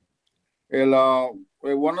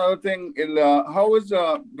 One other thing, how is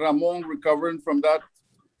Ramon recovering from that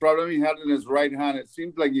problem he had in his right hand? It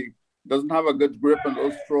seems like he doesn't have a good grip on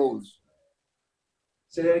those throws.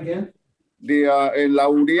 Say that again? The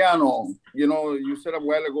Laureano, you said a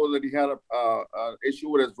while ago that he had an issue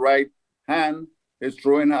with his right hand, his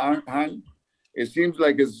throwing hand. It seems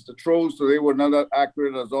like his throws today were not that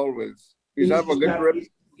accurate as always. He's having a good grip.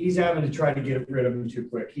 He's having to try to get rid of him too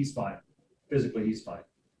quick. He's fine. Physically, he's fine.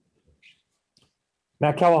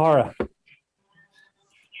 Matt Kawahara.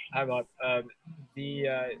 Hi, Bob. The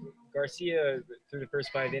Garcia, through the first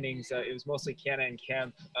 5 innings, it was mostly Canna and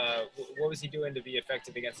Kemp. What was he doing to be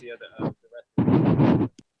effective against the rest?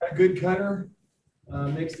 got a good cutter,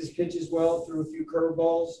 mixed his pitches well, threw a few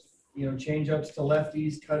curveballs, change-ups to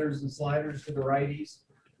lefties, cutters and sliders to the righties.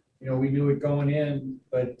 We knew it going in,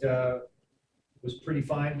 but was pretty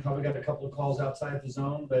fine. Probably got a couple of calls outside the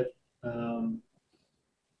zone, but,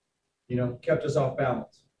 kept us off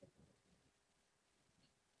balance.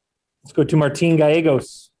 Let's go to Martin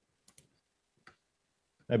Gallegos.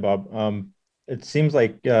 Hey, Bob. It seems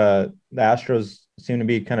like the Astros seem to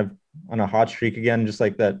be kind of on a hot streak again, just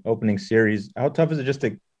like that opening series. How tough is it just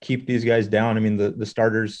to keep these guys down? I mean, the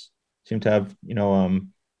starters seem to have,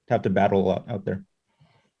 have to battle a lot out there.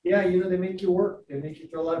 Yeah, they make you work. They make you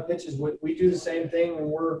throw a lot of pitches. We do the same thing when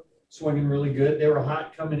we're swinging really good. They were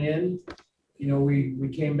hot coming in. We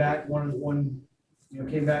came back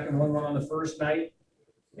came back and won one on the first night,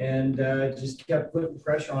 and just kept putting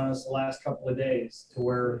pressure on us the last couple of days to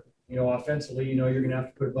where, offensively, you're going to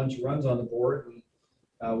have to put a bunch of runs on the board,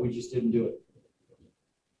 and we just didn't do it.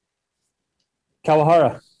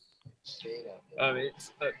 Kawahara.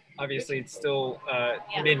 It's obviously it's still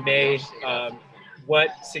mid-May.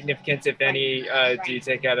 What significance, if any, do you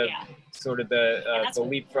take out of sort of the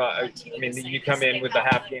leapfrog? I mean, you come in with the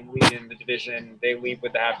half-game lead in the division. They leave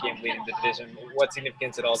with the half-game lead in the division. What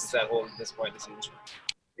significance at all does that hold at this point in the season?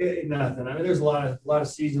 Nothing. I mean, there's a lot of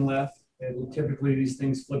season left. And typically, these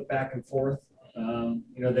things flip back and forth.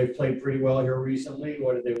 They've played pretty well here recently.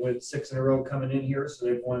 What did they win? 6 in a row coming in here, so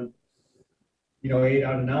they've won, 8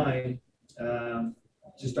 out of 9.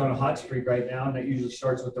 Just on a hot streak right now, and that usually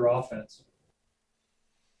starts with their offense.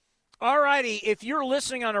 All righty. If you're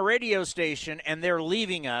listening on a radio station and they're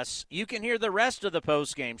leaving us, you can hear the rest of the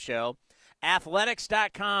postgame show.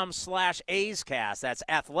 Athletics.com/A'sCast. That's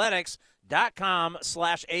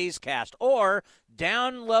athletics.com/A'sCast. Or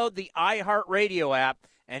download the iHeartRadio app,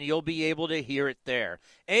 and you'll be able to hear it there.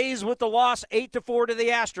 A's with the loss, 8-4 to the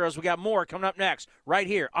Astros. We got more coming up next right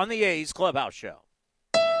here on the A's Clubhouse Show.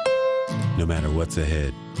 No matter what's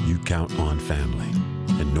ahead, you count on family.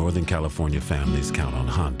 And Northern California families count on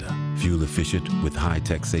Honda. Fuel efficient with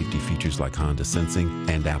high-tech safety features like Honda Sensing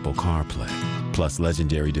and Apple CarPlay. Plus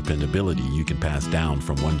legendary dependability you can pass down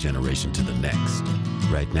from one generation to the next.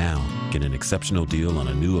 Right now, get an exceptional deal on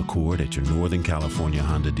a new Accord at your Northern California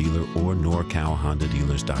Honda dealer or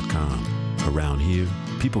NorCalHondaDealers.com. Around here,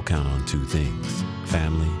 people count on 2 things,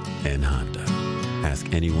 family and Honda.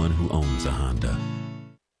 Ask anyone who owns a Honda.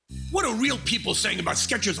 What are real people saying about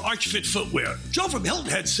Skechers Arch Fit footwear? Joe from Hilton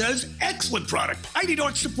Head says, excellent product. I need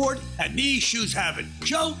arch support, and these shoes have it.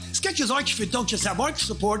 Joe, Skechers Arch Fit don't just have arch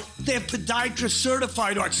support, they have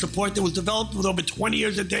podiatrist-certified arch support that was developed with over 20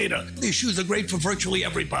 years of data. These shoes are great for virtually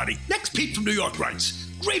everybody. Next, Pete from New York writes,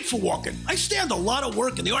 great for walking. I stand a lot of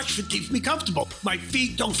work, and the Arch Fit keeps me comfortable. My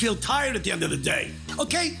feet don't feel tired at the end of the day.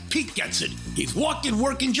 Okay, Pete gets it. He's walking,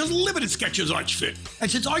 working, just limited Skechers Arch Fit. And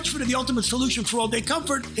since Arch Fit is the ultimate solution for all-day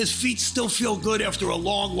comfort, his feet still feel good after a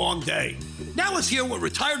long, long day. Now let's hear what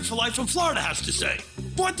Retired for Life from Florida has to say.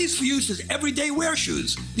 Bought these for use as everyday wear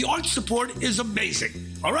shoes. The arch support is amazing.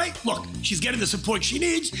 All right? Look, she's getting the support she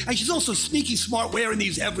needs, and she's also sneaky smart wearing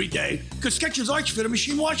these every day because Skechers Arch Fit are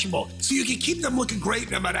machine washable, so you can keep them looking great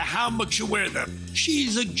no matter how much you wear them.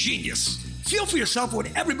 She's a genius. Feel for yourself what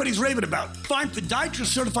everybody's raving about. Find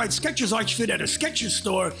podiatrist-certified Skechers Arch Fit at a Skechers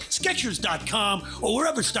store, Skechers.com, or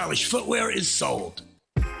wherever stylish footwear is sold.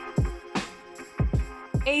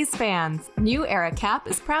 A's fans, New Era Cap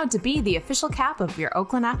is proud to be the official cap of your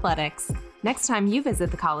Oakland Athletics. Next time you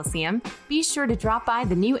visit the Coliseum, be sure to drop by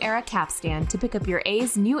the New Era Cap stand to pick up your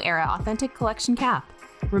A's New Era Authentic Collection cap.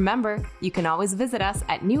 Remember, you can always visit us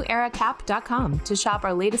at neweracap.com to shop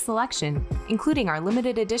our latest selection, including our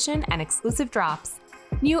limited edition and exclusive drops.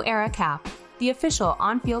 New Era Cap, the official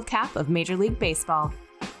on-field cap of Major League Baseball.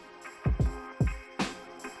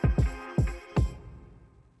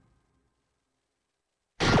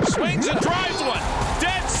 Swings and drives one.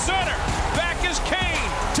 Dead center. Back is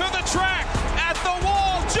Kane to the track. At the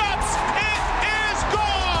wall. Jumps. It is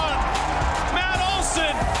gone. Matt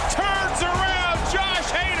Olson turns around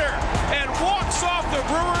Josh Hader and walks off the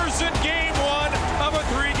Brewers in Game 1 of a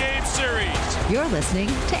 3-game series. You're listening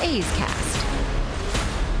to A's Cast.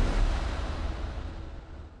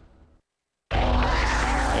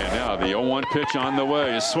 The 0-1 pitch on the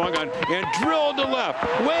way is swung on and drilled to left,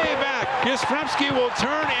 way back. Yastrzemski will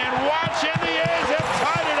turn and watch, and the A's have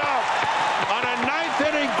tied it up on a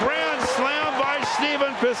 9th-inning grand slam by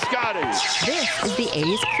Stephen Piscotty. This is the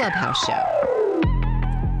A's Clubhouse Show.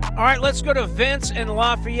 All right, let's go to Vince in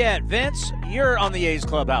Lafayette. Vince, you're on the A's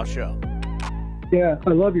Clubhouse Show. Yeah, I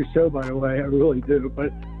love your show, by the way. I really do.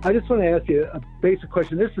 But I just want to ask you a basic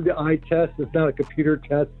question. This is the eye test. It's not a computer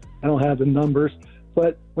test. I don't have the numbers.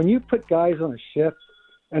 But when you put guys on a shift,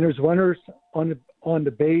 and there's runners on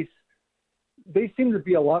the base, they seem to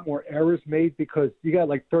be a lot more errors made because you got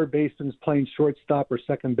like third basemen playing shortstop or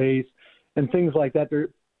second base and things like that. Their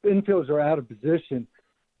infielders are out of position.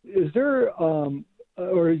 Is there, or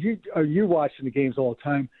are you watching the games all the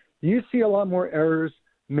time? Do you see a lot more errors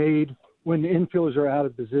made when the infielders are out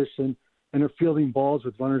of position and they're fielding balls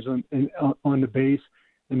with runners on the base?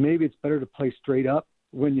 And maybe it's better to play straight up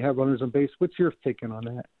when you have runners on base. What's your thinking on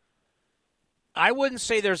that? I wouldn't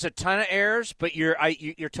say there's a ton of errors, but you're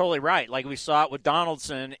totally right. Like we saw it with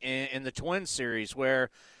Donaldson in the Twins series, where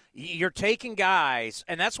you're taking guys,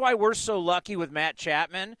 and that's why we're so lucky with Matt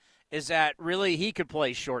Chapman, is that really he could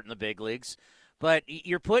play short in the big leagues. But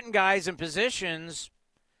you're putting guys in positions,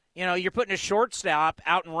 you're putting a shortstop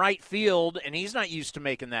out in right field, and he's not used to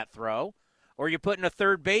making that throw. Or you're putting a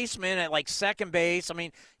third baseman at like second base. I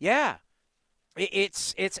mean, yeah,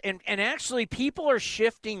 it's actually people are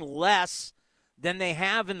shifting less than they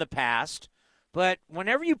have in the past. But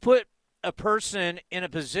whenever you put a person in a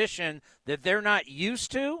position that they're not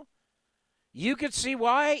used to, you could see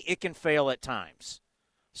why it can fail at times.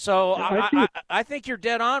 So I think you're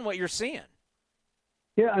dead on what you're seeing.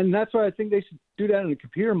 Yeah, and that's why I think they should do that in a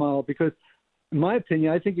computer model because, in my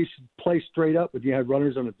opinion, I think you should play straight up when you have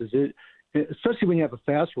runners on a position, especially when you have a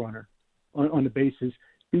fast runner on the bases.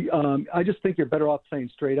 I just think you're better off playing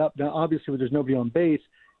straight up. Now, obviously, when there's nobody on base,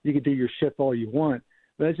 you can do your shift all you want.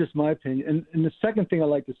 But that's just my opinion. And the second thing I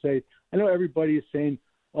like to say, I know everybody is saying,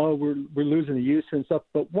 oh, we're losing to Houston and stuff.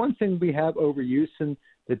 But one thing we have over Houston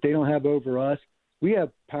that they don't have over us, we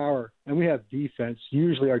have power and we have defense.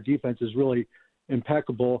 Usually our defense is really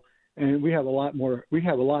impeccable, and we have a lot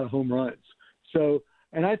of home runs. So,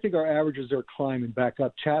 and I think our averages are climbing back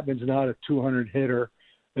up. Chapman's not a 200 hitter,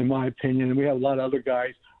 in my opinion, and we have a lot of other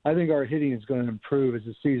guys. I think our hitting is going to improve as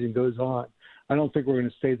the season goes on. I don't think we're going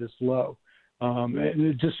to stay this low. And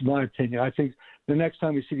it's just my opinion. I think the next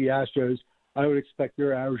time we see the Astros, I would expect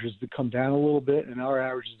their averages to come down a little bit and our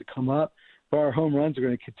averages to come up, but our home runs are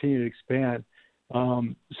going to continue to expand.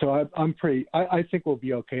 So I think we'll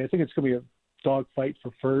be okay. I think it's going to be a dogfight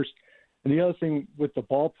for first. And the other thing with the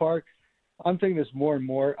ballpark, I'm thinking this more and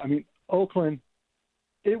more. I mean, Oakland,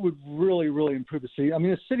 it would really, really improve the city. I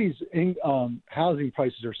mean, the city's housing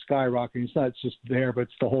prices are skyrocketing. It's not just there, but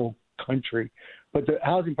it's the whole country. But the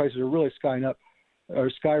housing prices are really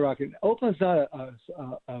skyrocketing. Oakland's not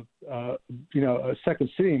a second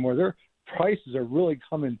city anymore. Their prices are really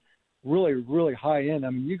coming really, really high end.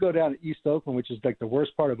 I mean, you go down to East Oakland, which is like the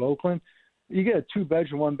worst part of Oakland, you get a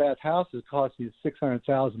 2-bedroom, 1-bath house that costs you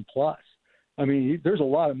 $600,000 plus. I mean, there's a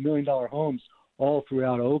lot of $1 million homes all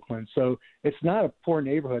throughout Oakland. So it's not a poor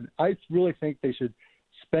neighborhood. I really think they should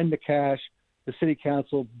spend the cash, the city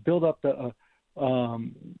council, build up where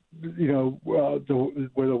the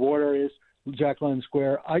water is, Jack London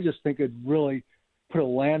Square. I just think it'd really put a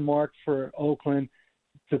landmark for Oakland.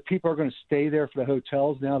 The people are going to stay there for the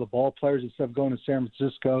hotels now, the ball players, instead of going to San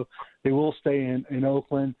Francisco. They will stay in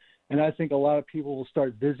Oakland. And I think a lot of people will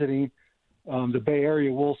start visiting. The Bay Area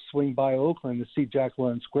will swing by Oakland to see Jack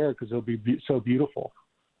London Square because it'll be so beautiful.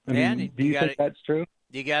 Do you think that's true?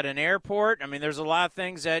 You got an airport. I mean, there's a lot of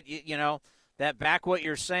things that, that back what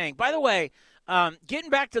you're saying. By the way, getting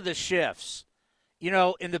back to the shifts,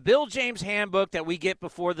 in the Bill James handbook that we get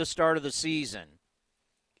before the start of the season,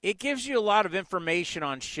 it gives you a lot of information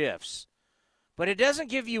on shifts. But it doesn't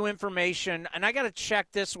give you information, and I got to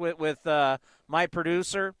check this with my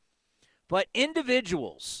producer, but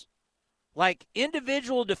individuals, like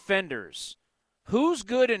individual defenders, who's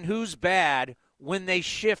good and who's bad when they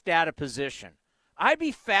shift out of position. I'd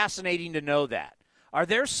be fascinating to know that. Are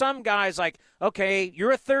there some guys like, okay,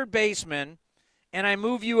 you're a third baseman, and I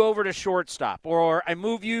move you over to shortstop, or I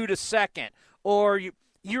move you to second, or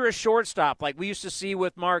you're a shortstop like we used to see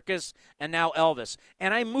with Marcus and now Elvis,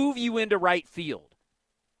 and I move you into right field?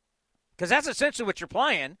 Because that's essentially what you're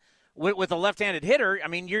playing with a left-handed hitter. I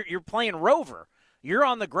mean, you're playing rover. You're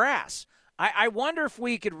on the grass. I wonder if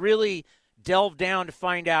we could really delve down to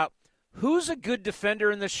find out who's a good defender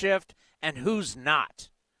in the shift and who's not,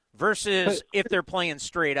 versus if they're playing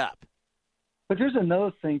straight up. But there's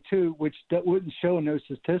another thing, too, which that wouldn't show in those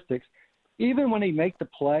statistics. Even when they make the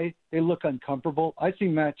play, they look uncomfortable. I see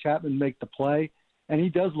Matt Chapman make the play, and he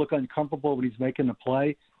does look uncomfortable when he's making the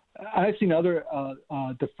play. I've seen other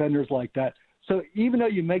defenders like that. So even though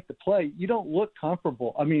you make the play, you don't look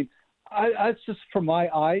comfortable. I mean, that's just from my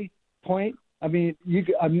eye point. I mean,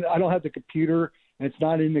 I don't have the computer, and it's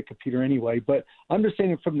not in the computer anyway. But I'm just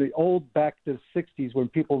saying from the old back to the 60s when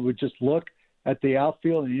people would just look at the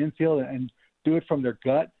outfield and the infield and do it from their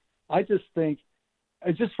gut. I just think,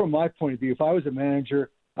 just from my point of view, if I was a manager,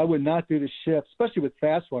 I would not do the shift, especially with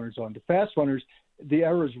fast runners on. The fast runners, the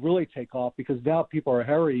errors really take off because now people are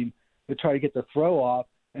hurrying to try to get the throw off,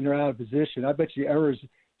 and they're out of position. I bet you errors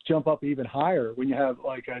jump up even higher when you have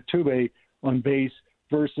like a Tube on base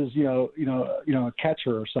versus a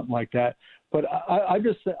catcher or something like that. But I'm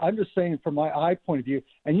just saying from my eye point of view,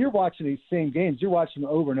 and you're watching these same games, you're watching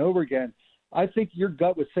them over and over again. I think your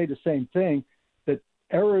gut would say the same thing, that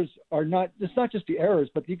errors are not. It's not just the errors,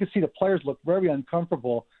 but you can see the players look very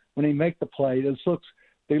uncomfortable when they make the play.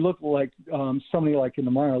 They look like somebody like in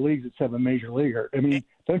the minor leagues instead of a major leaguer. I mean,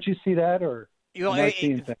 don't you see that? Or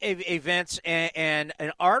Vince, and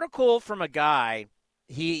an article from a guy.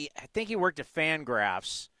 I think he worked at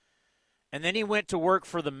Fangraphs, and then he went to work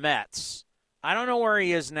for the Mets. I don't know where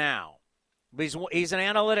he is now, but he's an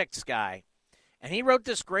analytics guy. And he wrote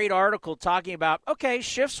this great article talking about, okay,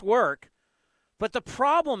 shifts work, but the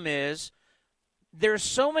problem is there's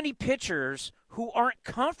so many pitchers who aren't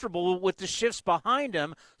comfortable with the shifts behind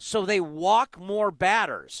them, so they walk more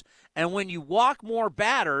batters. And when you walk more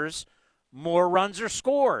batters, more runs are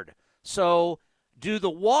scored. So do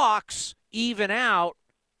the walks even out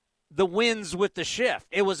the wins with the shift?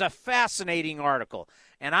 It was a fascinating article.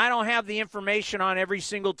 And I don't have the information on every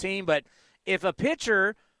single team, but if a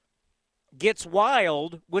pitcher gets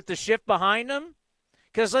wild with the shift behind them,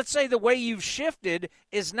 because let's say the way you've shifted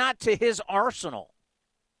is not to his arsenal,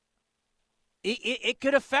 it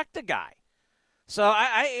could affect the guy. So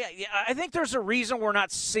I think there's a reason we're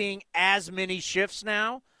not seeing as many shifts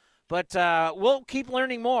now, but we'll keep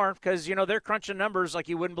learning more because, they're crunching numbers like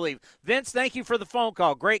you wouldn't believe. Vince, thank you for the phone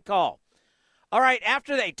call. Great call. All right,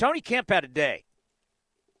 after that, Tony Kemp had a day.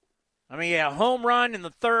 I mean, he had a home run in the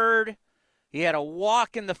third. He had a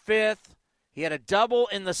walk in the fifth. He had a double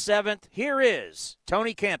in the seventh. Here is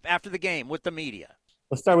Tony Kemp after the game with the media.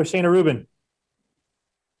 Let's start with Shayna Rubin.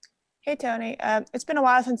 Hey, Tony. It's been a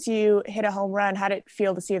while since you hit a home run. How did it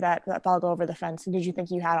feel to see that ball go over the fence? And did you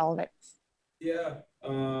think you had all of it? Yeah.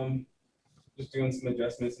 Just doing some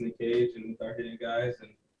adjustments in the cage and with our hitting guys. And,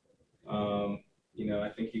 I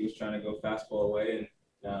think he was trying to go fastball away,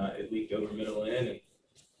 and it leaked over middle in. And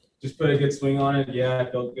just put a good swing on it. Yeah,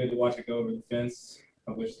 it felt good to watch it go over the fence.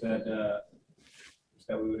 I wish that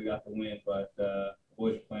we would have got the win, but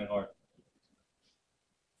boys are playing hard.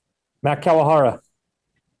 Matt Kawahara.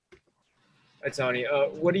 Hi, Tony.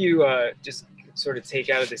 What do you just sort of take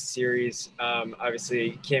out of this series?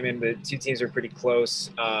 Obviously, came in, the two teams are pretty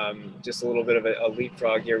close. Just a little bit of a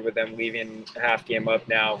leapfrog here with them leaving a half game up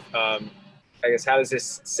now. I guess, how does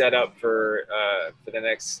this set up for the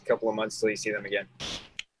next couple of months till you see them again?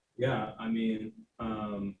 Yeah, I mean,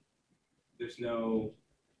 you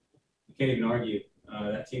can't even argue.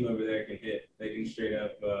 That team over there can hit. They can straight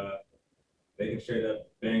up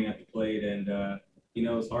bang at the plate, and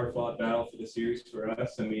it's a hard-fought battle for the series for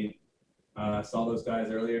us. I mean, I saw those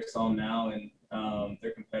guys earlier, saw them now, and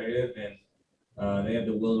they're competitive, and they have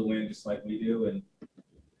the will to win just like we do. And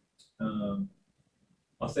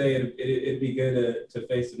I'll say it'd be good to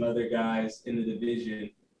face some other guys in the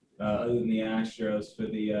division other than the Astros for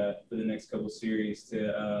the next couple series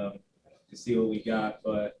to see what we got.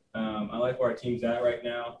 But I like where our team's at right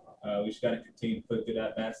now. We just got to continue to put good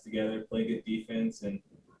at-bats together, play good defense, and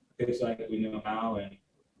pitch like we know how. And,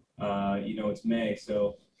 it's May,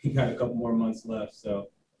 so we got a couple more months left. So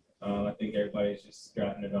I think everybody's just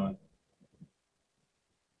strapping it on.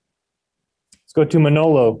 Let's go to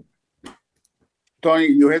Manolo. Tony,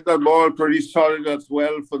 you hit that ball pretty solid as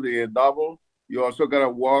well for the double. You also got a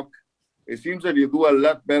walk. It seems that you do a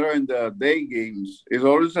lot better in the day games. Is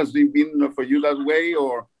always has it been for you that way,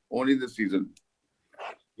 or only this season?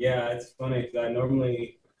 Yeah, it's funny because I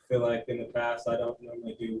normally feel like in the past I don't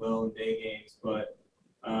normally do well in day games, but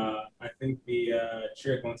I think the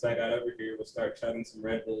trick once I got over here was start chugging some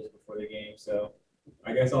Red Bulls before the game. So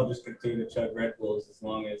I guess I'll just continue to chug Red Bulls as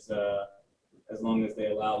long as they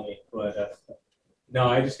allow me. But no,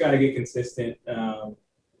 I just got to get consistent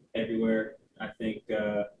everywhere. I think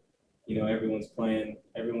everyone's playing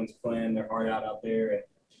their heart out there,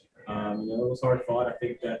 and it was hard fought. I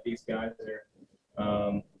think that these guys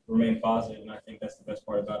are remain positive, and I think that's the best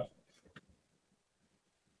part about it.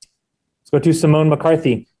 Let's go to Simone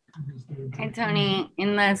McCarthy. Hi, Tony.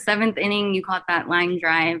 In the seventh inning, you caught that line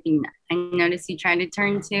drive, and I noticed you tried to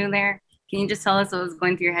turn two there. Can you just tell us what was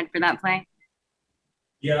going through your head for that play?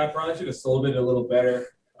 Yeah, I probably should have sold it a little better.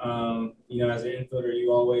 As an infielder,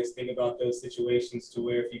 you always think about those situations to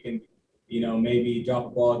where if you can, maybe drop a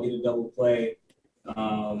ball, get a double play.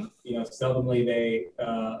 Seldomly they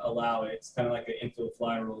allow it. It's kind of like an infield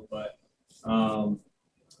fly rule, but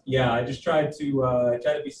I just tried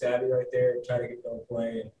to be savvy right there, try to get the double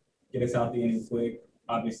play and get us out the inning quick.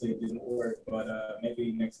 obviously it didn't work, but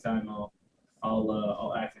maybe next time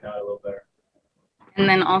I'll act it out a little better. And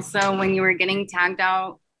then also when you were getting tagged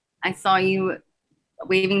out, I saw you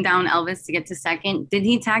waving down Elvis to get to second. Did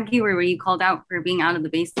he tag you, or were you called out for being out of the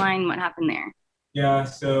baseline? What happened there? Yeah,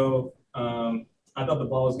 so I thought the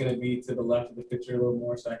ball was going to be to the left of the pitcher a little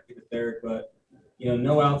more so I could get the third, but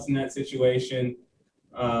no outs in that situation.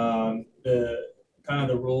 The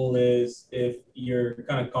rule is if you're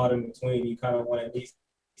kind of caught in between, you kind of want to at least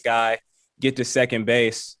guy get to second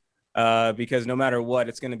base because no matter what,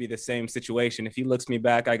 it's going to be the same situation. If he looks me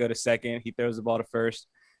back, I go to second, he throws the ball to first.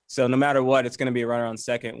 So no matter what, it's going to be a runner on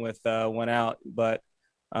second with 1 out. But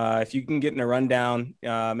if you can get in a rundown,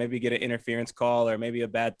 maybe get an interference call or maybe a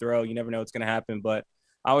bad throw, you never know what's going to happen. But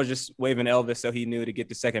I was just waving Elvis so he knew to get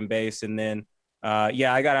to second base. And then,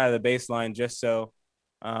 I got out of the baseline just so,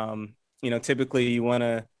 typically you want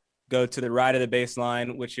to go to the right of the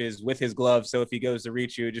baseline, which is with his glove. So if he goes to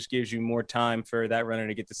reach you, it just gives you more time for that runner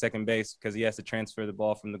to get to second base because he has to transfer the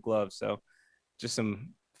ball from the glove. So just some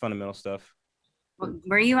fundamental stuff.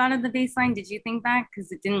 Were you out of the baseline? Did you think back?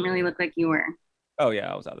 Because it didn't really look like you were. Oh,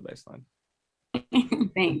 yeah, I was out of the baseline.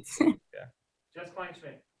 Thanks. Yeah. Just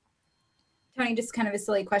Kleinschmidt. Tony, just kind of a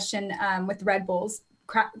silly question. With Red Bulls,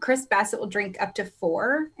 Chris Bassett will drink up to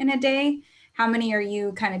 4 in a day. How many are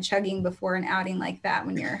you kind of chugging before an outing like that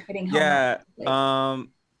when you're hitting home? Yeah,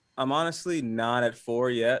 I'm honestly not at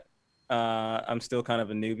 4 yet. I'm still kind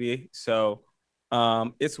of a newbie. So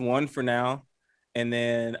it's 1 for now. And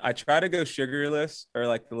then I try to go sugarless or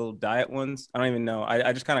like the little diet ones. I don't even know.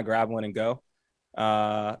 I just kind of grab one and go.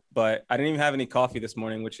 But I didn't even have any coffee this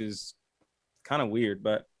morning, which is kind of weird,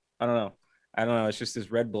 but I don't know. It's just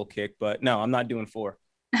this Red Bull kick, but no, I'm not doing 4.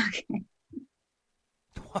 Okay.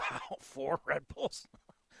 Wow, 4 Red Bulls.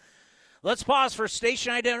 Let's pause for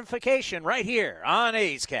station identification right here on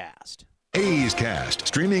A's Cast. A's Cast,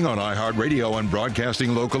 streaming on iHeartRadio and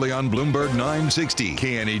broadcasting locally on Bloomberg 960,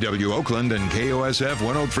 KNEW Oakland, and KOSF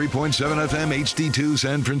 103.7 FM HD2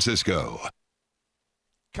 San Francisco.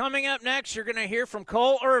 Coming up next, you're going to hear from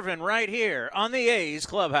Cole Irvin right here on the A's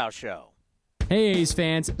Clubhouse Show. Hey A's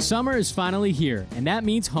fans, summer is finally here, and that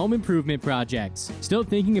means home improvement projects. Still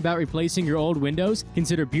thinking about replacing your old windows?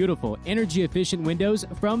 Consider beautiful, energy-efficient windows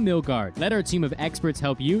from Milgard. Let our team of experts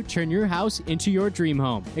help you turn your house into your dream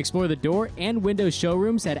home. Explore the door and window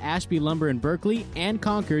showrooms at Ashby Lumber in Berkeley and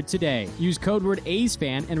Concord today. Use code word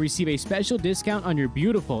A'sFan and receive a special discount on your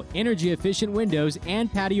beautiful, energy-efficient windows and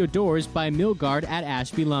patio doors by Milgard at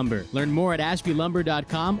Ashby Lumber. Learn more at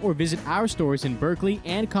ashbylumber.com or visit our stores in Berkeley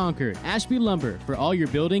and Concord. Ashby Lumber, for all your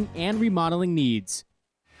building and remodeling needs.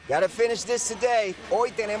 Gotta finish this today.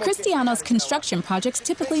 Cristiano's construction projects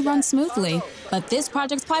typically run smoothly, but this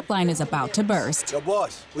project's pipeline is about to burst. Yo,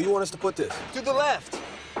 boss, where you want us to put this? To the left.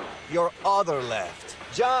 Your other left.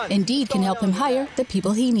 John. Indeed can help him hire the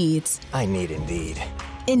people he needs. I need Indeed.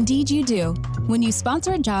 Indeed you do. When you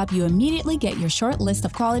sponsor a job, you immediately get your short list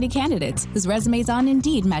of quality candidates whose resumes on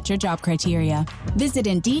Indeed match your job criteria. Visit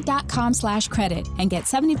Indeed.com/credit and get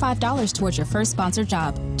 $75 towards your first sponsored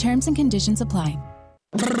job. Terms and conditions apply.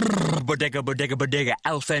 Bodega,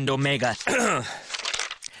 Alpha and Omega.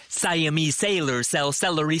 Siamese sailors sell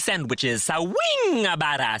celery sandwiches.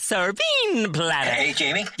 Sawing-a-bada, serving platter. Hey,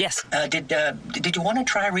 Jamie? Yes? Did you want to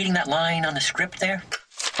try reading that line on the script there?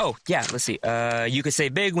 Oh, yeah, let's see. You could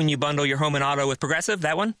save big when you bundle your home and auto with Progressive,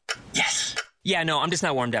 that one? Yes. Yeah, no, I'm just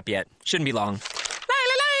not warmed up yet. Shouldn't be long.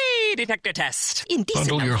 Detector test.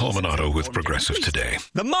 Bundle your home and auto with Progressive today.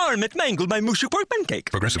 The marmot mangled my mushy pork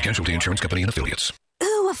pancake. Progressive Casualty Insurance Company and Affiliates.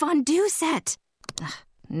 Ooh, a fondue set.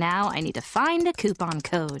 Now I need to find a coupon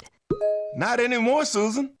code. Not anymore,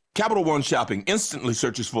 Susan. Capital One Shopping instantly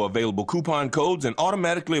searches for available coupon codes and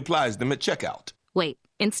automatically applies them at checkout. Wait,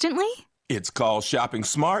 instantly? It's called shopping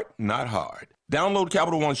smart, not hard. Download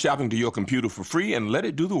Capital One Shopping to your computer for free and let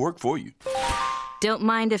it do the work for you. Don't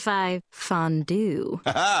mind if I fondue.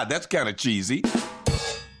 Haha, that's kind of cheesy.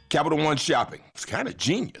 Capital One Shopping. It's kind of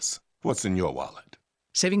genius. What's in your wallet?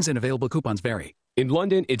 Savings and available coupons vary. In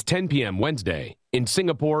London, it's 10 p.m. Wednesday. In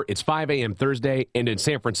Singapore, it's 5 a.m. Thursday. And in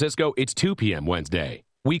San Francisco, it's 2 p.m. Wednesday.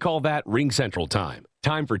 We call that Ring Central Time.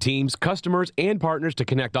 Time for teams, customers, and partners to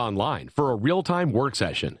connect online for a real-time work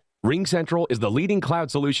session. Ring Central is the leading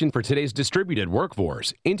cloud solution for today's distributed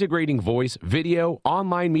workforce, integrating voice, video,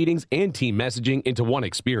 online meetings, and team messaging into one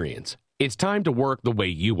experience. It's time to work the way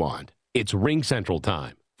you want. It's Ring Central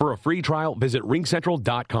time. For a free trial, visit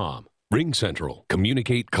ringcentral.com. Ring Central.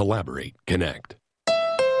 Communicate, collaborate, connect.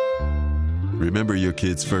 Remember your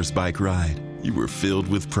kid's first bike ride? You were filled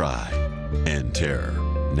with pride and terror.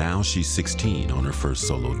 Now she's 16 on her first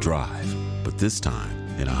solo drive. But this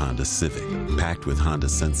time, in a Honda Civic, packed with Honda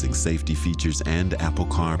Sensing safety features and Apple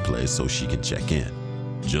CarPlay so she can check in.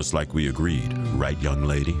 Just like we agreed, right, young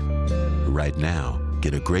lady? Right now,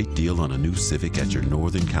 get a great deal on a new Civic at your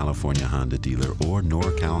Northern California Honda dealer or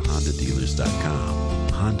NorCalHondaDealers.com.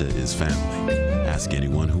 Honda is family. Ask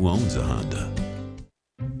anyone who owns a Honda.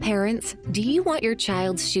 Parents, do you want your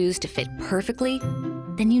child's shoes to fit perfectly?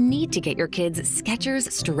 Then you need to get your kids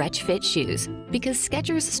Skechers Stretch Fit shoes. Because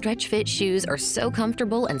Skechers Stretch Fit shoes are so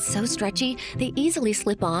comfortable and so stretchy, they easily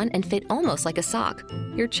slip on and fit almost like a sock.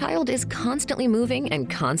 Your child is constantly moving and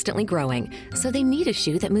constantly growing, so they need a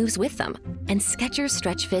shoe that moves with them. And Skechers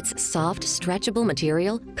Stretch Fit's soft, stretchable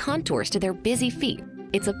material contours to their busy feet.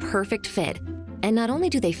 It's a perfect fit. And not only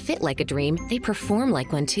do they fit like a dream, they perform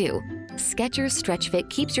like one too. Skechers Stretch Fit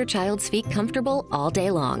keeps your child's feet comfortable all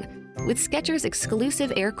day long. With Skechers'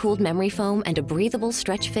 exclusive air-cooled memory foam and a breathable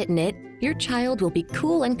stretch fit knit, your child will be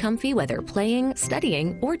cool and comfy whether playing,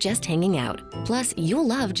 studying, or just hanging out. Plus, you'll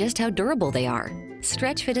love just how durable they are.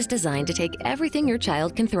 Stretch Fit is designed to take everything your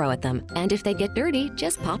child can throw at them, and if they get dirty,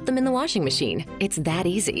 just pop them in the washing machine. It's that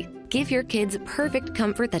easy. Give your kids perfect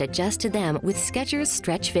comfort that adjusts to them with Skechers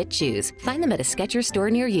Stretch Fit shoes. Find them at a Skechers store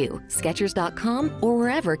near you, Skechers.com, or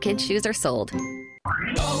wherever kids' shoes are sold.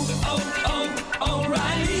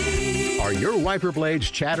 Are your wiper blades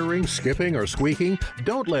chattering, skipping, or squeaking?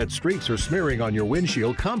 Don't let streaks or smearing on your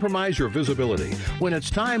windshield compromise your visibility. When it's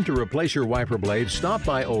time to replace your wiper blades, stop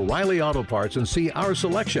by O'Reilly Auto Parts and see our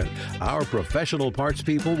selection. Our professional parts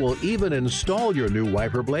people will even install your new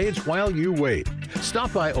wiper blades while you wait.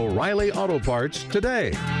 Stop by O'Reilly Auto Parts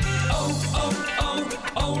today.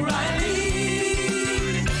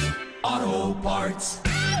 O'Reilly Auto Parts.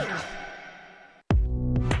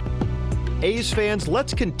 A's fans,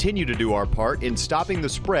 let's continue to do our part in stopping the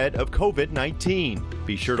spread of COVID-19.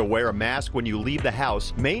 Be sure to wear a mask when you leave the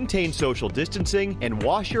house, maintain social distancing, and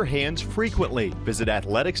wash your hands frequently. Visit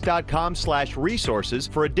athletics.com/resources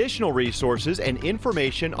for additional resources and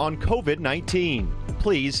information on COVID-19.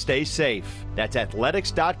 Please stay safe. That's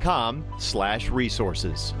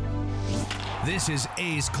athletics.com/resources. This is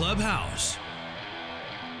A's Clubhouse.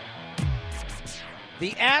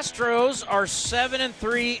 The Astros are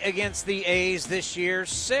 7-3 against the A's this year,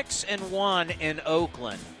 6-1 in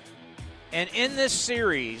Oakland. And in this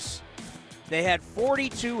series, they had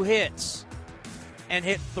 42 hits and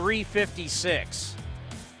hit 356.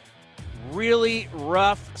 Really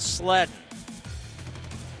rough sledding.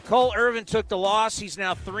 Cole Irvin took the loss. He's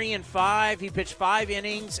now 3-5. He pitched 5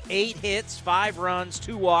 innings, 8 hits, 5 runs,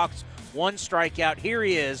 2 walks, 1 strikeout. Here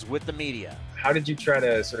he is with the media. How did you try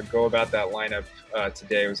to sort of go about that lineup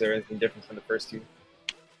today? Was there anything different from the first two?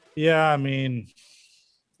 Yeah, I mean,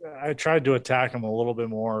 I tried to attack him a little bit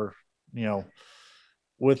more,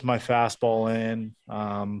 with my fastball in.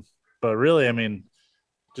 But really, I mean,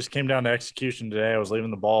 just came down to execution today. I was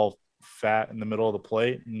leaving the ball fat in the middle of the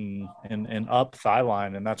plate and up thigh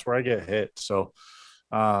line, and that's where I get hit. So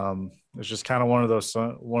it's just kind of one of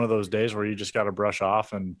those days where you just got to brush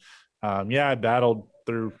off. And I battled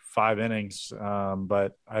through 5 innings,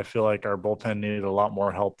 but I feel like our bullpen needed a lot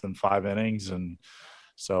more help than 5 innings. And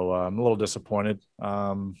so I'm a little disappointed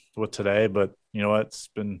with today, but you know what? It's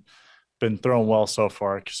been thrown well so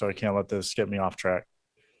far, so I can't let this get me off track.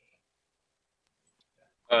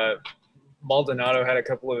 Maldonado had a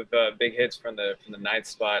couple of big hits from the ninth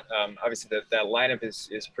spot. Obviously, that lineup is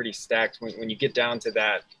pretty stacked. When you get down to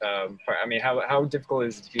that part, I mean, how difficult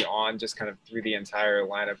is it to be on just kind of through the entire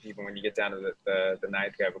lineup, even when you get down to the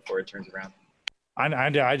ninth guy before it turns around?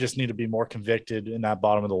 I just need to be more convicted in that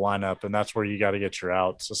bottom of the lineup, and that's where you got to get your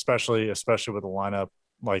outs, especially with a lineup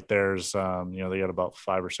like theirs. They got about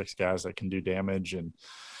 5 or 6 guys that can do damage, and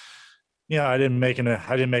I didn't make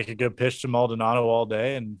a good pitch to Maldonado all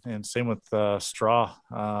day, and same with Straw.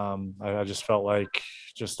 I just felt like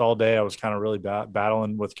just all day I was kind of really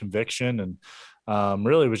battling with conviction, and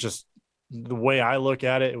really it was just the way I look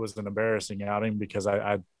at it. It was an embarrassing outing because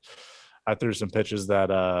I threw some pitches that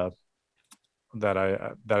I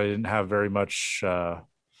didn't have very much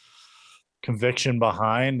conviction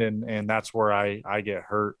behind, and that's where I get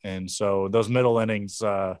hurt. And so those middle innings,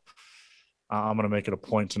 I'm going to make it a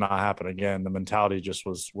point to not happen again. The mentality just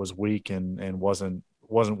was weak and wasn't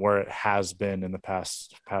where it has been in the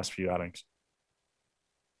past few outings.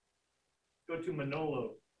 Go to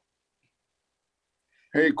Manolo.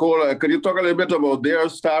 Hey, Cole, could you talk a little bit about their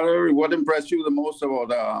starter? What impressed you the most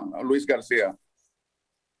about Luis Garcia?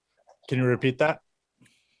 Can you repeat that?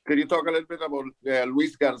 Could you talk a little bit about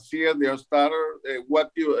Luis Garcia, their starter?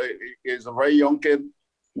 Is a very young kid.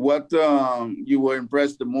 What you were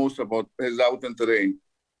impressed the most about his outing today?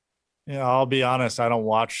 Yeah, I'll be honest. I don't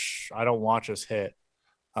watch us hit.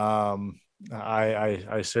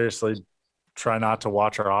 I seriously try not to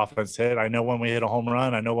watch our offense hit. I know when we hit a home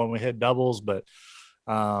run, I know when we hit doubles, but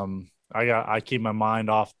I keep my mind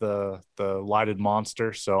off the lighted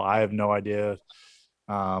monster. So I have no idea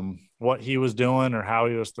what he was doing or how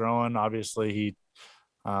he was throwing. Obviously he,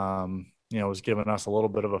 was giving us a little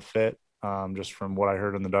bit of a fit just from what I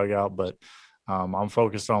heard in the dugout, but I'm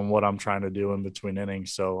focused on what I'm trying to do in between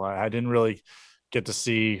innings. So I didn't really get to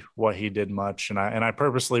see what he did much. And I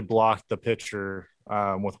purposely blocked the pitcher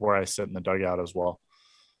with where I sit in the dugout as well.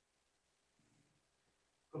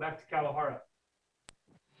 Go back to Kawahara.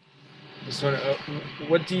 Just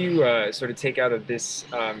what do you sort of take out of this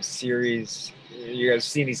series? You guys have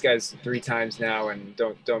seen these guys 3 times now and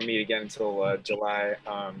don't meet again until July.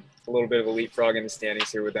 A little bit of a leapfrog in the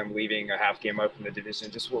standings here with them leaving a half game up in the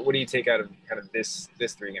division. Just what do you take out of kind of this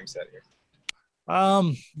 3-game set here?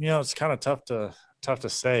 It's kind of tough to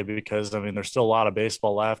say because, I mean, there's still a lot of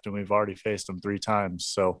baseball left and we've already faced them 3 times.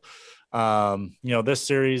 So, this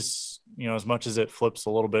series, as much as it flips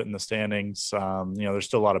a little bit in the standings, there's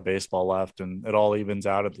still a lot of baseball left and it all evens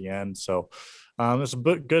out at the end. So, it's a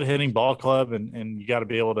good hitting ball club and you got to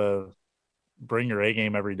be able to bring your A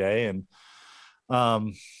game every day. And,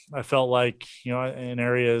 I felt like, in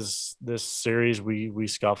areas this series, we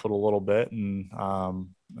scuffled a little bit and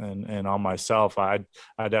on myself, I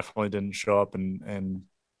definitely didn't show up and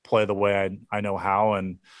play the way I know how.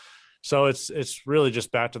 And so it's really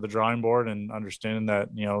just back to the drawing board and understanding that,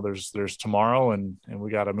 there's tomorrow and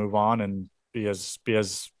we got to move on and be as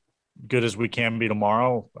good as we can be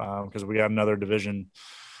tomorrow. Because we got another division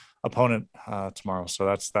opponent tomorrow. So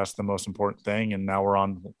that's the most important thing. And now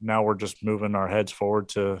we're just moving our heads forward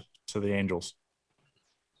to the Angels.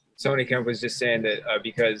 Tony Kemp was just saying that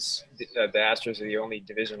because the Astros are the only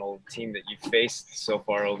divisional team that you've faced so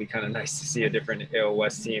far, it'll be kind of nice to see a different AL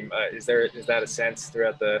West team. Is that a sense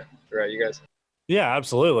throughout you guys? Yeah,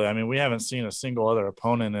 absolutely. I mean, we haven't seen a single other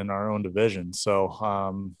opponent in our own division.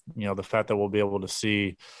 So, the fact that we'll be able to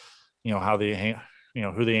see, how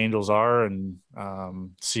who the Angels are and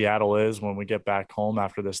Seattle is when we get back home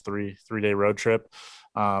after this three-day road trip.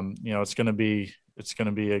 It's going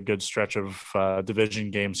to be a good stretch of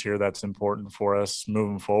division games here. That's important for us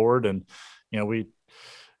moving forward. And,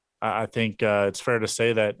 I think it's fair to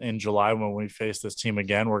say that in July, when we face this team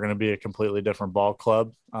again, we're going to be a completely different ball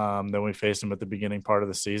club than we faced them at the beginning part of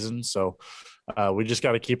the season. So we just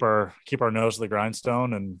got to keep our nose to the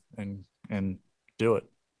grindstone and do it.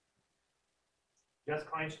 Jess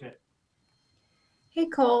Kleinschmidt. Hey,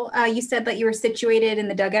 Cole, you said that you were situated in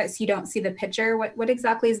the dugout so you don't see the pitcher. What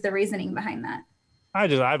exactly is the reasoning behind that?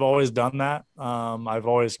 I've always done that. I've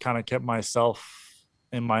always kind of kept myself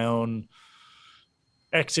in my own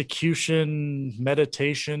execution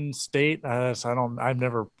meditation state. I've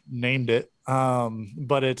never named it.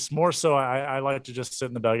 But it's more so I like to just sit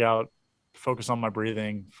in the dugout, focus on my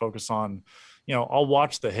breathing, focus on, I'll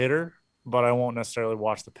watch the hitter, but I won't necessarily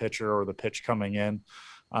watch the pitcher or the pitch coming in.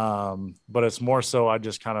 But it's more so I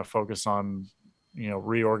just kind of focus on,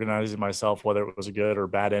 reorganizing myself, whether it was a good or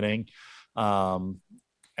bad inning,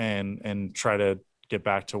 and try to get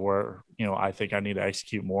back to where, I think I need to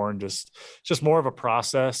execute more and just more of a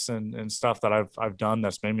process and stuff that I've done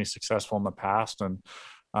that's made me successful in the past. And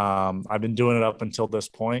I've been doing it up until this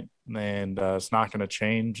point, and it's not going to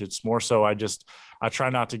change. It's more so I try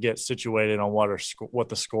not to get situated on what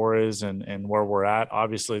the score is and where we're at.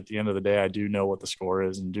 Obviously, at the end of the day, I do know what the score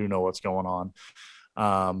is and do know what's going on.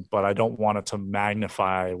 But I don't want it to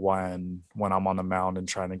magnify when I'm on the mound and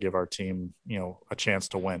trying to give our team, a chance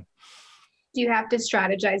to win. Do you have to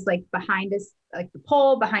strategize like behind us, like the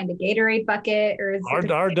pole, behind a Gatorade bucket, or is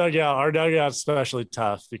our dugout's especially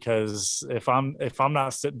tough because if I'm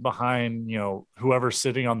not sitting behind, whoever's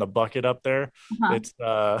sitting on the bucket up there, it's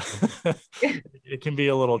it can be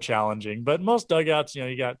a little challenging. But most dugouts,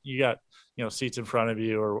 you got seats in front of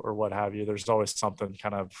you or what have you. There's always something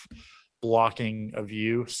kind of blocking a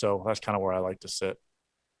view, so that's kind of where I like to sit.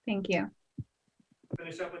 Thank you.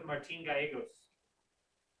 Finish up with Martin Gallegos.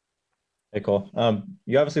 Hey, Cole.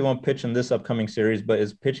 You obviously won't pitch in this upcoming series, but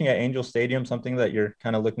is pitching at Angel Stadium something that you're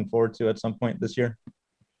kind of looking forward to at some point this year?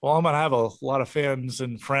 Well, I'm going to have a lot of fans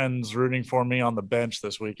and friends rooting for me on the bench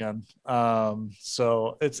this weekend.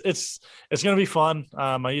 So it's going to be fun.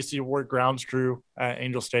 I used to work grounds crew at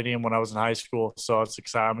Angel Stadium when I was in high school. So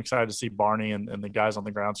I'm excited to see Barney and the guys on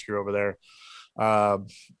the grounds crew over there.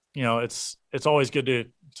 It's always good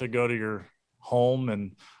to go to your home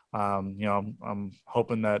and I'm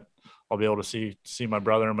hoping that I'll be able to see my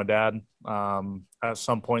brother and my dad at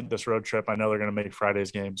some point this road trip. I know they're going to make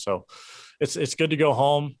Friday's game, so it's good to go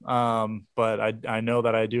home. But I know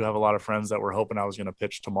that I do have a lot of friends that were hoping I was going to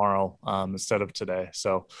pitch tomorrow instead of today.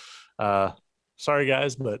 So sorry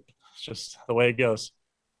guys, but it's just the way it goes.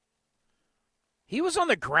 He was on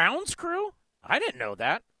the grounds crew? I didn't know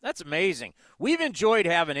that. That's amazing. We've enjoyed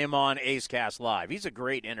having him on A's Cast Live. He's a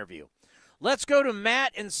great interview. Let's go to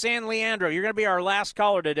Matt in San Leandro. You're going to be our last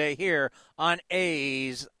caller today here on the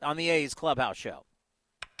A's Clubhouse Show.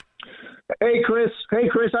 Hey, Chris.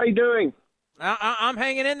 How you doing? I'm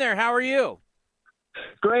hanging in there. How are you?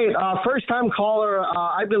 Great. First-time caller.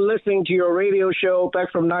 I've been listening to your radio show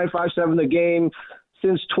back from 957 The Game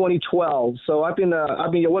since 2012. So I've been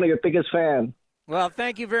one of your biggest fans. Well,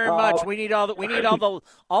 thank you very much. We need all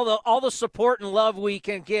the support and love we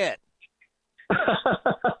can get.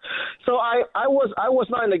 So I was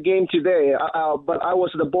not in the game today, but I was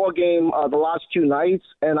at the ball game the last 2 nights,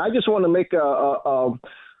 and I just want to make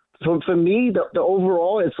for me the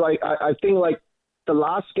overall, it's like I think like the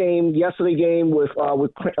last game, yesterday game with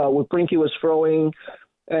Greinke was throwing,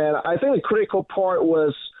 and I think the critical part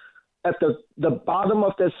was at the bottom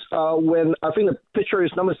of this when I think the pitcher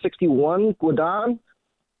is number 61, Guadon,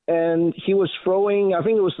 and he was throwing. I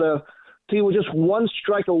think it was he was just 1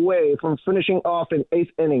 strike away from finishing off in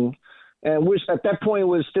 8th inning. And at that point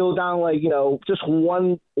was still down just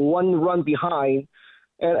one run behind.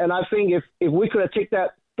 And I think if we could have taken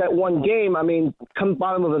that one game, I mean, come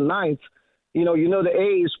bottom of the 9th, the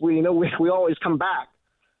A's, we always come back.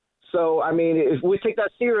 So, I mean, if we take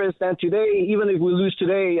that serious, then today, even if we lose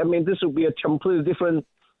today, I mean, this will be a completely different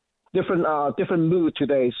mood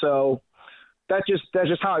today. So that's just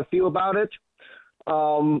how I feel about it.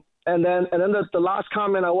 And then the last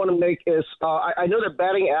comment I want to make is I know that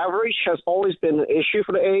batting average has always been an issue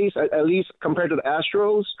for the A's, at least compared to the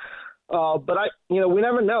Astros. But we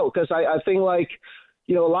never know, because I think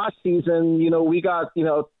last season, we got,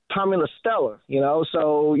 Tommy La Stella,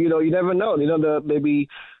 so, you never know, maybe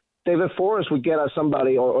David Forrest would get us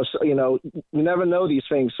somebody or you never know these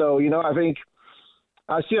things. So, I think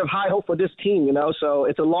I still have high hope for this team, so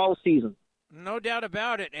it's a long season. No doubt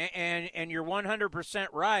about it, and you're 100%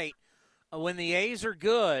 right. When the A's are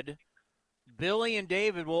good, Billy and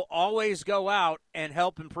David will always go out and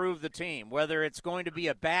help improve the team, whether it's going to be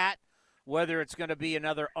a bat, whether it's going to be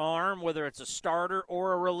another arm, whether it's a starter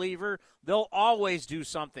or a reliever. They'll always do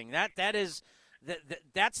something. That's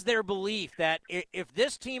their belief, that if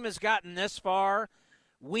this team has gotten this far,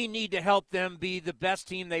 we need to help them be the best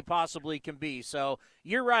team they possibly can be. So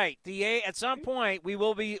you're right. At some point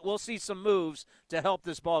we'll see some moves to help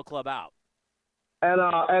this ball club out. And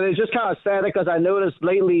it's just kind of sad because I noticed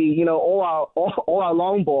lately, all our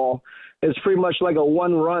long ball is pretty much like a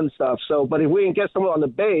 1-run stuff. So, but if we can get someone on the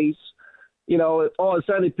base, all of a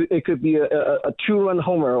sudden it could be a 2-run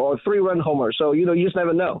homer or a 3-run homer. So you just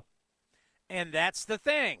never know. And that's the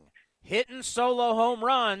thing. Hitting solo home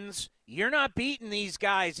runs, you're not beating these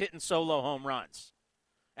guys hitting solo home runs.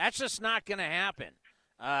 That's just not going to happen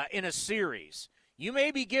in a series. You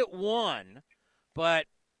maybe get one, but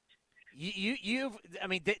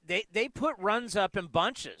they put runs up in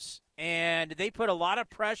bunches, and they put a lot of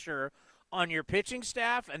pressure on your pitching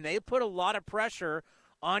staff, and they put a lot of pressure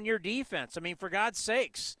on your defense. I mean, for God's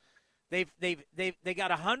sakes, they got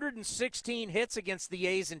 116 hits against the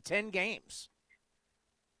A's in 10 games.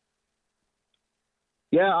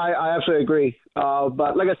 Yeah, I absolutely agree.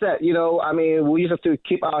 But like I said, we just have to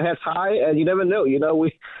keep our heads high, and you never know.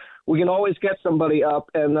 We can always get somebody up,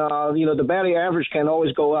 and the batting average can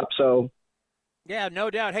always go up. So. Yeah,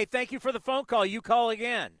 no doubt. Hey, thank you for the phone call. You call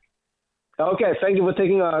again. Okay, thank you for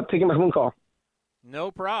taking my phone call.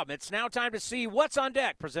 No problem. It's now time to see what's on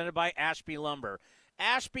deck, presented by Ashby Lumber.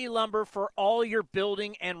 Ashby Lumber for all your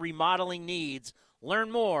building and remodeling needs.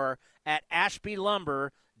 Learn more at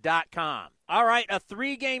ashbylumber.com. All right, a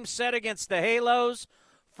 3-game set against the Halos.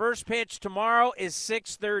 First pitch tomorrow is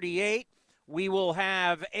 6:38. We will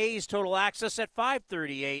have A's Total Access at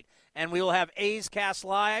 5:38, and we will have A's Cast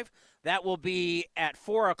Live. That will be at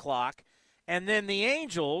 4 o'clock. And then the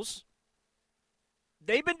Angels,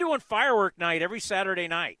 they've been doing firework night every Saturday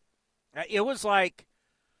night. It was like,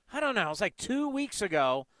 I don't know, it was like 2 weeks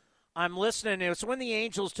ago. I'm listening. It was when the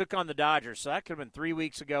Angels took on the Dodgers, so that could have been 3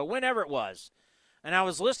 weeks ago, whenever it was. And I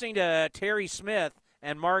was listening to Terry Smith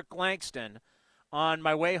and Mark Langston on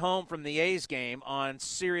my way home from the A's game on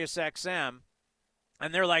Sirius XM,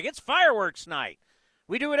 and they're like, it's fireworks night.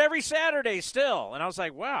 We do it every Saturday still. And I was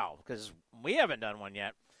like, wow, because we haven't done one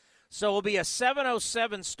yet. So it'll be a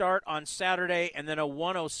 7:07 start on Saturday and then a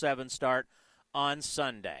 1:07 start on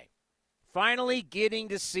Sunday. Finally getting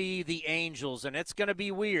to see the Angels, and it's going to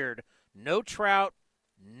be weird. No Trout,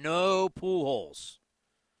 no Pujols.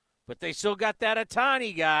 But they still got that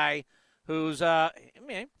Ohtani guy who's,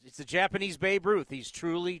 it's the Japanese Babe Ruth. He's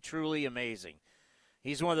truly, truly amazing.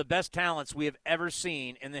 He's one of the best talents we have ever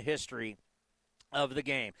seen in the history of the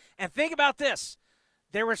game. And think about this.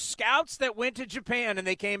 There were scouts that went to Japan, and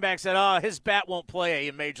they came back and said, his bat won't play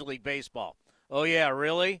in Major League Baseball. Oh, yeah,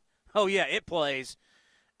 really? Oh, yeah, it plays.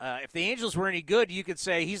 If the Angels were any good, you could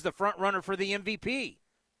say he's the front runner for the MVP.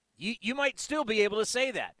 You might still be able to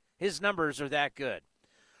say that. His numbers are that good.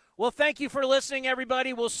 Well, thank you for listening,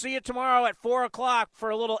 everybody. We'll see you tomorrow at 4 o'clock for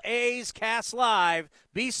a little A's Cast Live.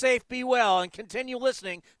 Be safe, be well, and continue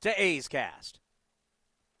listening to A's Cast.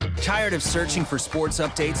 Tired of searching for sports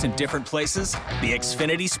updates in different places? The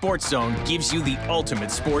Xfinity Sports Zone gives you the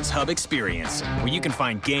ultimate sports hub experience, where you can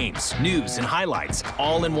find games, news, and highlights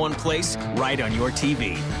all in one place right on your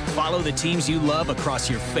TV. Follow the teams you love across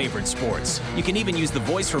your favorite sports. You can even use the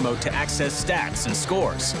voice remote to access stats and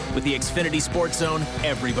scores. With the Xfinity Sports Zone,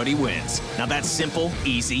 everybody wins. Now that's simple,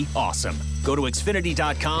 easy, awesome. Go to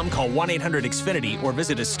Xfinity.com, call 1-800-XFINITY, or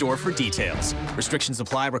visit a store for details. Restrictions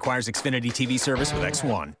apply. Requires Xfinity TV service with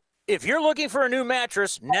X1. If you're looking for a new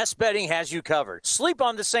mattress, Nest Bedding has you covered. Sleep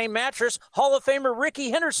on the same mattress Hall of Famer Ricky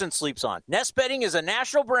Henderson sleeps on. Nest Bedding is a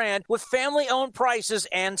national brand with family-owned prices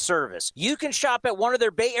and service. You can shop at one of their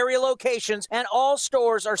Bay Area locations, and all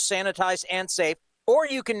stores are sanitized and safe. Or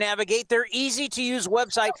you can navigate their easy-to-use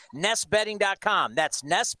website, nestbedding.com. That's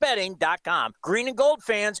nestbedding.com. Green and gold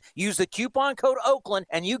fans, use the coupon code Oakland,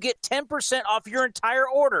 and you get 10% off your entire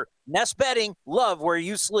order. Nest Bedding, love where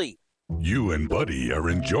you sleep. You and Buddy are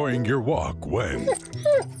enjoying your walk when...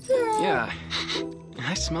 Yeah,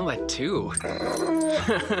 I smell that too.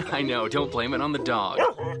 I know, don't blame it on the dog.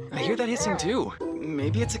 I hear that hissing too.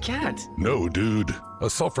 Maybe it's a cat. No, dude. A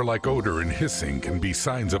sulfur-like odor and hissing can be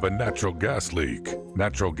signs of a natural gas leak.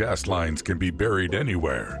 Natural gas lines can be buried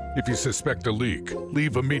anywhere. If you suspect a leak,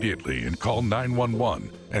 leave immediately and call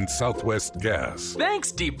 911 and Southwest Gas.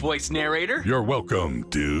 Thanks, deep voice narrator. You're welcome,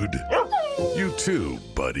 dude. You too,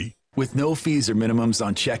 buddy. With no fees or minimums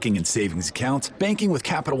on checking and savings accounts, banking with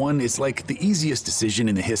Capital One is like the easiest decision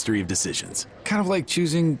in the history of decisions. Kind of like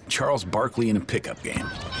choosing Charles Barkley in a pickup game.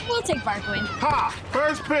 We'll take Barkley. Ha!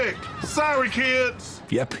 First pick. Sorry, kids.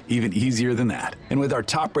 Yep, even easier than that. And with our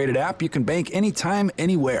top-rated app, you can bank anytime,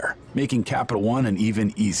 anywhere, making Capital One an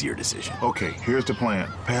even easier decision. Okay, here's the plan.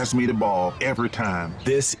 Pass me the ball every time.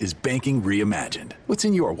 This is banking reimagined. What's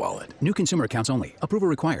in your wallet? New consumer accounts only. Approval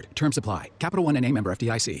required. Terms apply. Capital One N.A. member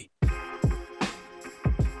FDIC.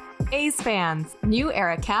 A's fans, New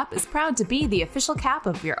Era Cap is proud to be the official cap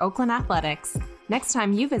of your Oakland Athletics. Next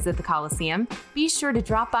time you visit the Coliseum, be sure to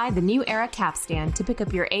drop by the New Era Cap stand to pick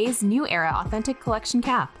up your A's New Era Authentic Collection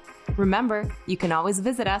cap. Remember, you can always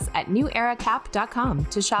visit us at neweracap.com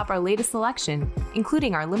to shop our latest selection,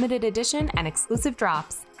 including our limited edition and exclusive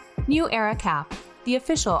drops. New Era Cap, the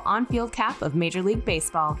official on-field cap of Major League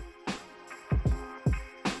Baseball.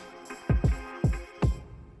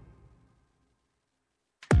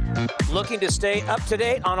 Looking to stay up to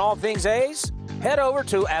date on all things A's? Head over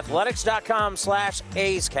to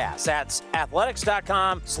athletics.com/A'sCast. That's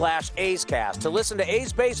athletics.com/A'sCast to listen to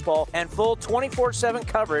A's baseball and full 24/7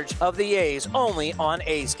 coverage of the A's only on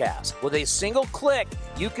A's Cast. With a single click,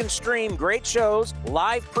 you can stream great shows,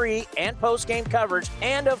 live pre- and post-game coverage,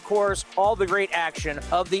 and, of course, all the great action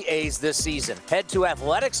of the A's this season. Head to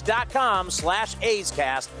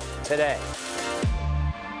athletics.com/A'sCast today.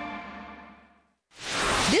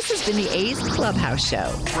 This has been the A's Clubhouse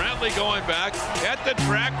Show. Brantley going back at the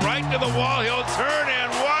track, right to the wall. He'll turn and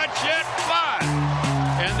watch it fly.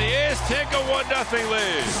 And the A's take a 1-0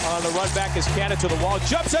 lead. On the run back is Cannon to the wall.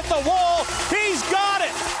 Jumps at the wall. He's got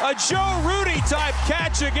it. A Joe Rudy type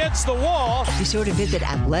catch against the wall. Be sure to visit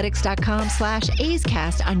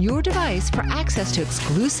athletics.com/A'sCast on your device for access to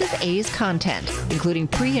exclusive A's content, including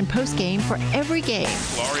pre- and post-game for every game.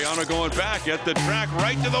 Laureano going back at the track,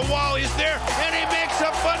 right to the wall. He's there, and he makes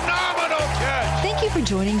a phenomenal catch. Thank you for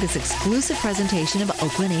joining this exclusive presentation of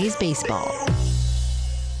Oakland A's baseball.